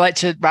 how would you like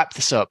to wrap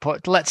this up?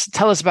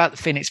 Tell us about the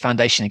Phoenix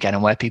Foundation again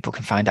and where people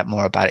can find out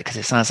more about it, because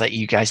it sounds like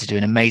you guys are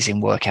doing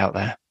amazing work out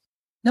there.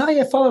 No,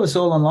 follow us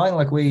all online.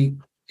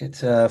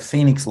 It's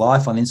Phoenix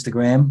Life on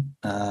Instagram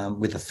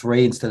with a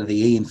 3 instead of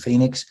the E in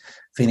Phoenix.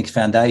 Phoenix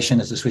Foundation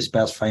is a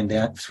Swiss-based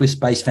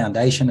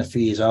foundation. A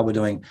few years old, we're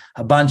doing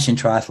a bunch in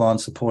triathlon,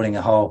 supporting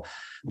a whole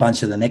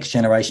bunch of the next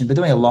generation, but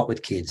doing a lot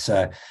with kids.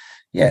 So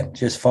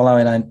just follow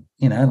it. And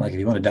if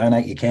you want to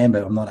donate, you can,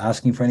 but I'm not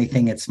asking for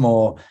anything. It's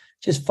more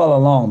just follow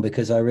along,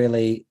 because I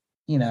really,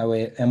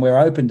 we're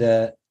open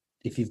to,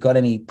 if you've got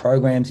any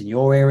programs in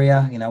your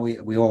area,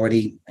 we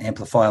already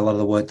amplify a lot of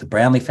the work the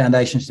Brownlee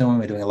Foundation's doing.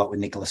 We're doing a lot with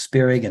Nicholas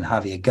Spirig and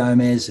Javier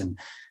Gomez, and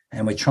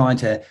we're trying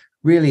to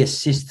really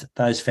assist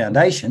those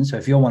foundations. So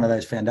if you're one of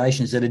those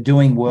foundations that are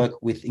doing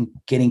work with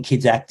getting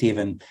kids active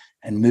and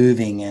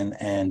moving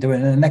and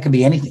doing, and that can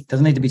be anything. It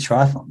doesn't need to be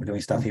triathlon. We're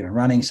doing stuff here in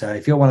running. So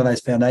if you're one of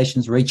those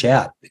foundations, reach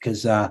out,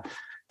 because they're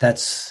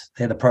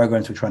the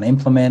programs we're trying to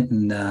implement.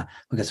 And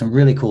we've got some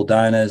really cool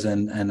donors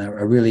and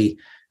a really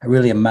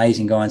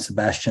amazing guy in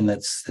Sebastian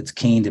that's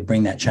keen to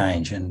bring that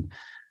change. And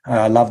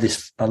I love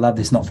this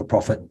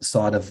not-for-profit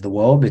side of the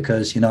world,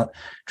 because you're not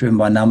driven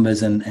by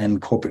numbers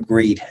and corporate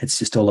greed. It's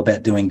just all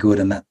about doing good,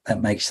 and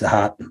that makes the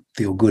heart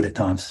feel good at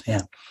times.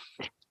 Yeah.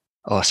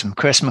 Awesome.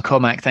 Chris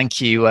McCormack,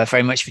 thank you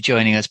very much for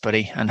joining us,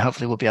 buddy. And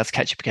hopefully we'll be able to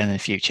catch up again in the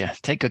future.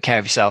 Take good care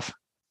of yourself.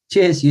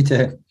 Cheers. You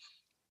too.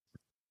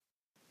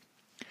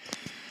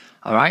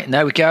 All right, and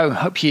there we go.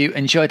 Hope you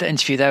enjoyed the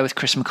interview there with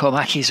Chris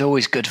McCormack. He's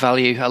always good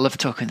value. I love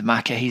talking to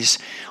Macca. He's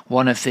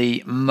one of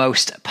the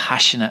most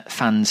passionate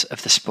fans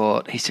of the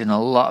sport. He's doing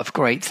a lot of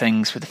great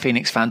things with the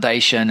Phoenix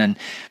Foundation and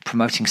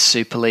promoting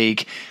Super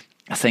League.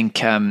 I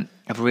think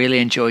I've really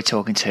enjoyed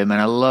talking to him,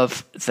 and I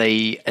love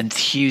the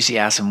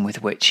enthusiasm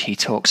with which he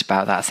talks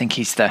about that. I think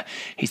he's the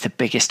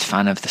biggest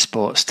fan of the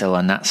sport still,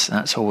 and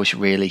that's always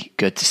really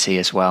good to see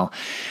as well.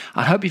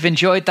 I hope you've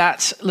enjoyed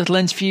that little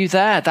interview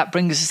there. That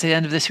brings us to the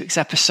end of this week's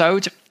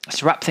episode.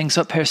 To wrap things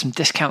up, here are some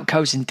discount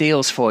codes and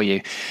deals for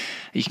you.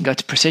 You can go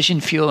to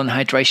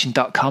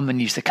precisionfuelandhydration.com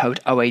and use the code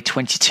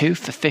OA22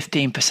 for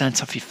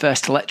 15% off your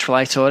first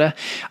electrolyte order.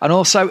 And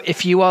also,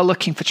 if you are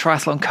looking for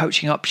triathlon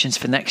coaching options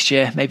for next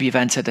year, maybe you've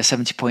entered a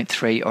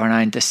 70.3 or an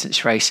iron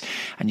distance race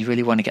and you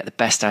really want to get the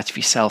best out of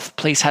yourself,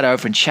 please head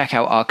over and check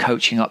out our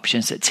coaching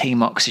options at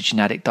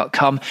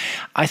teamoxygenaddict.com.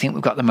 I think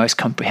we've got the most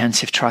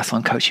comprehensive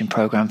triathlon coaching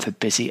program for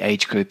busy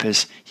age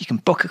groupers. You can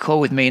book a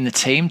call with me and the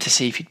team to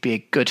see if you'd be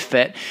a good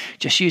fit.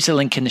 Just use the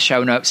link in the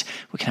show notes.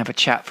 We can have a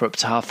chat for up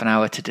to half an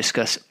hour to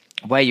discuss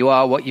where you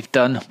are, what you've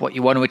done, what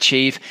you want to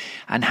achieve,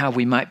 and how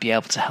we might be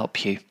able to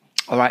help you.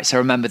 All right, so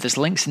remember, there's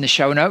links in the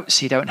show notes,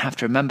 so you don't have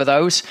to remember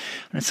those.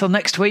 And until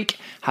next week,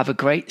 have a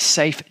great,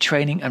 safe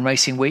training and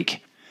racing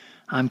week.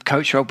 I'm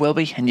Coach Rob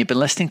Wilby, and you've been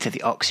listening to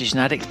the Oxygen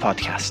Addict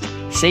podcast.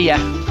 See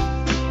ya.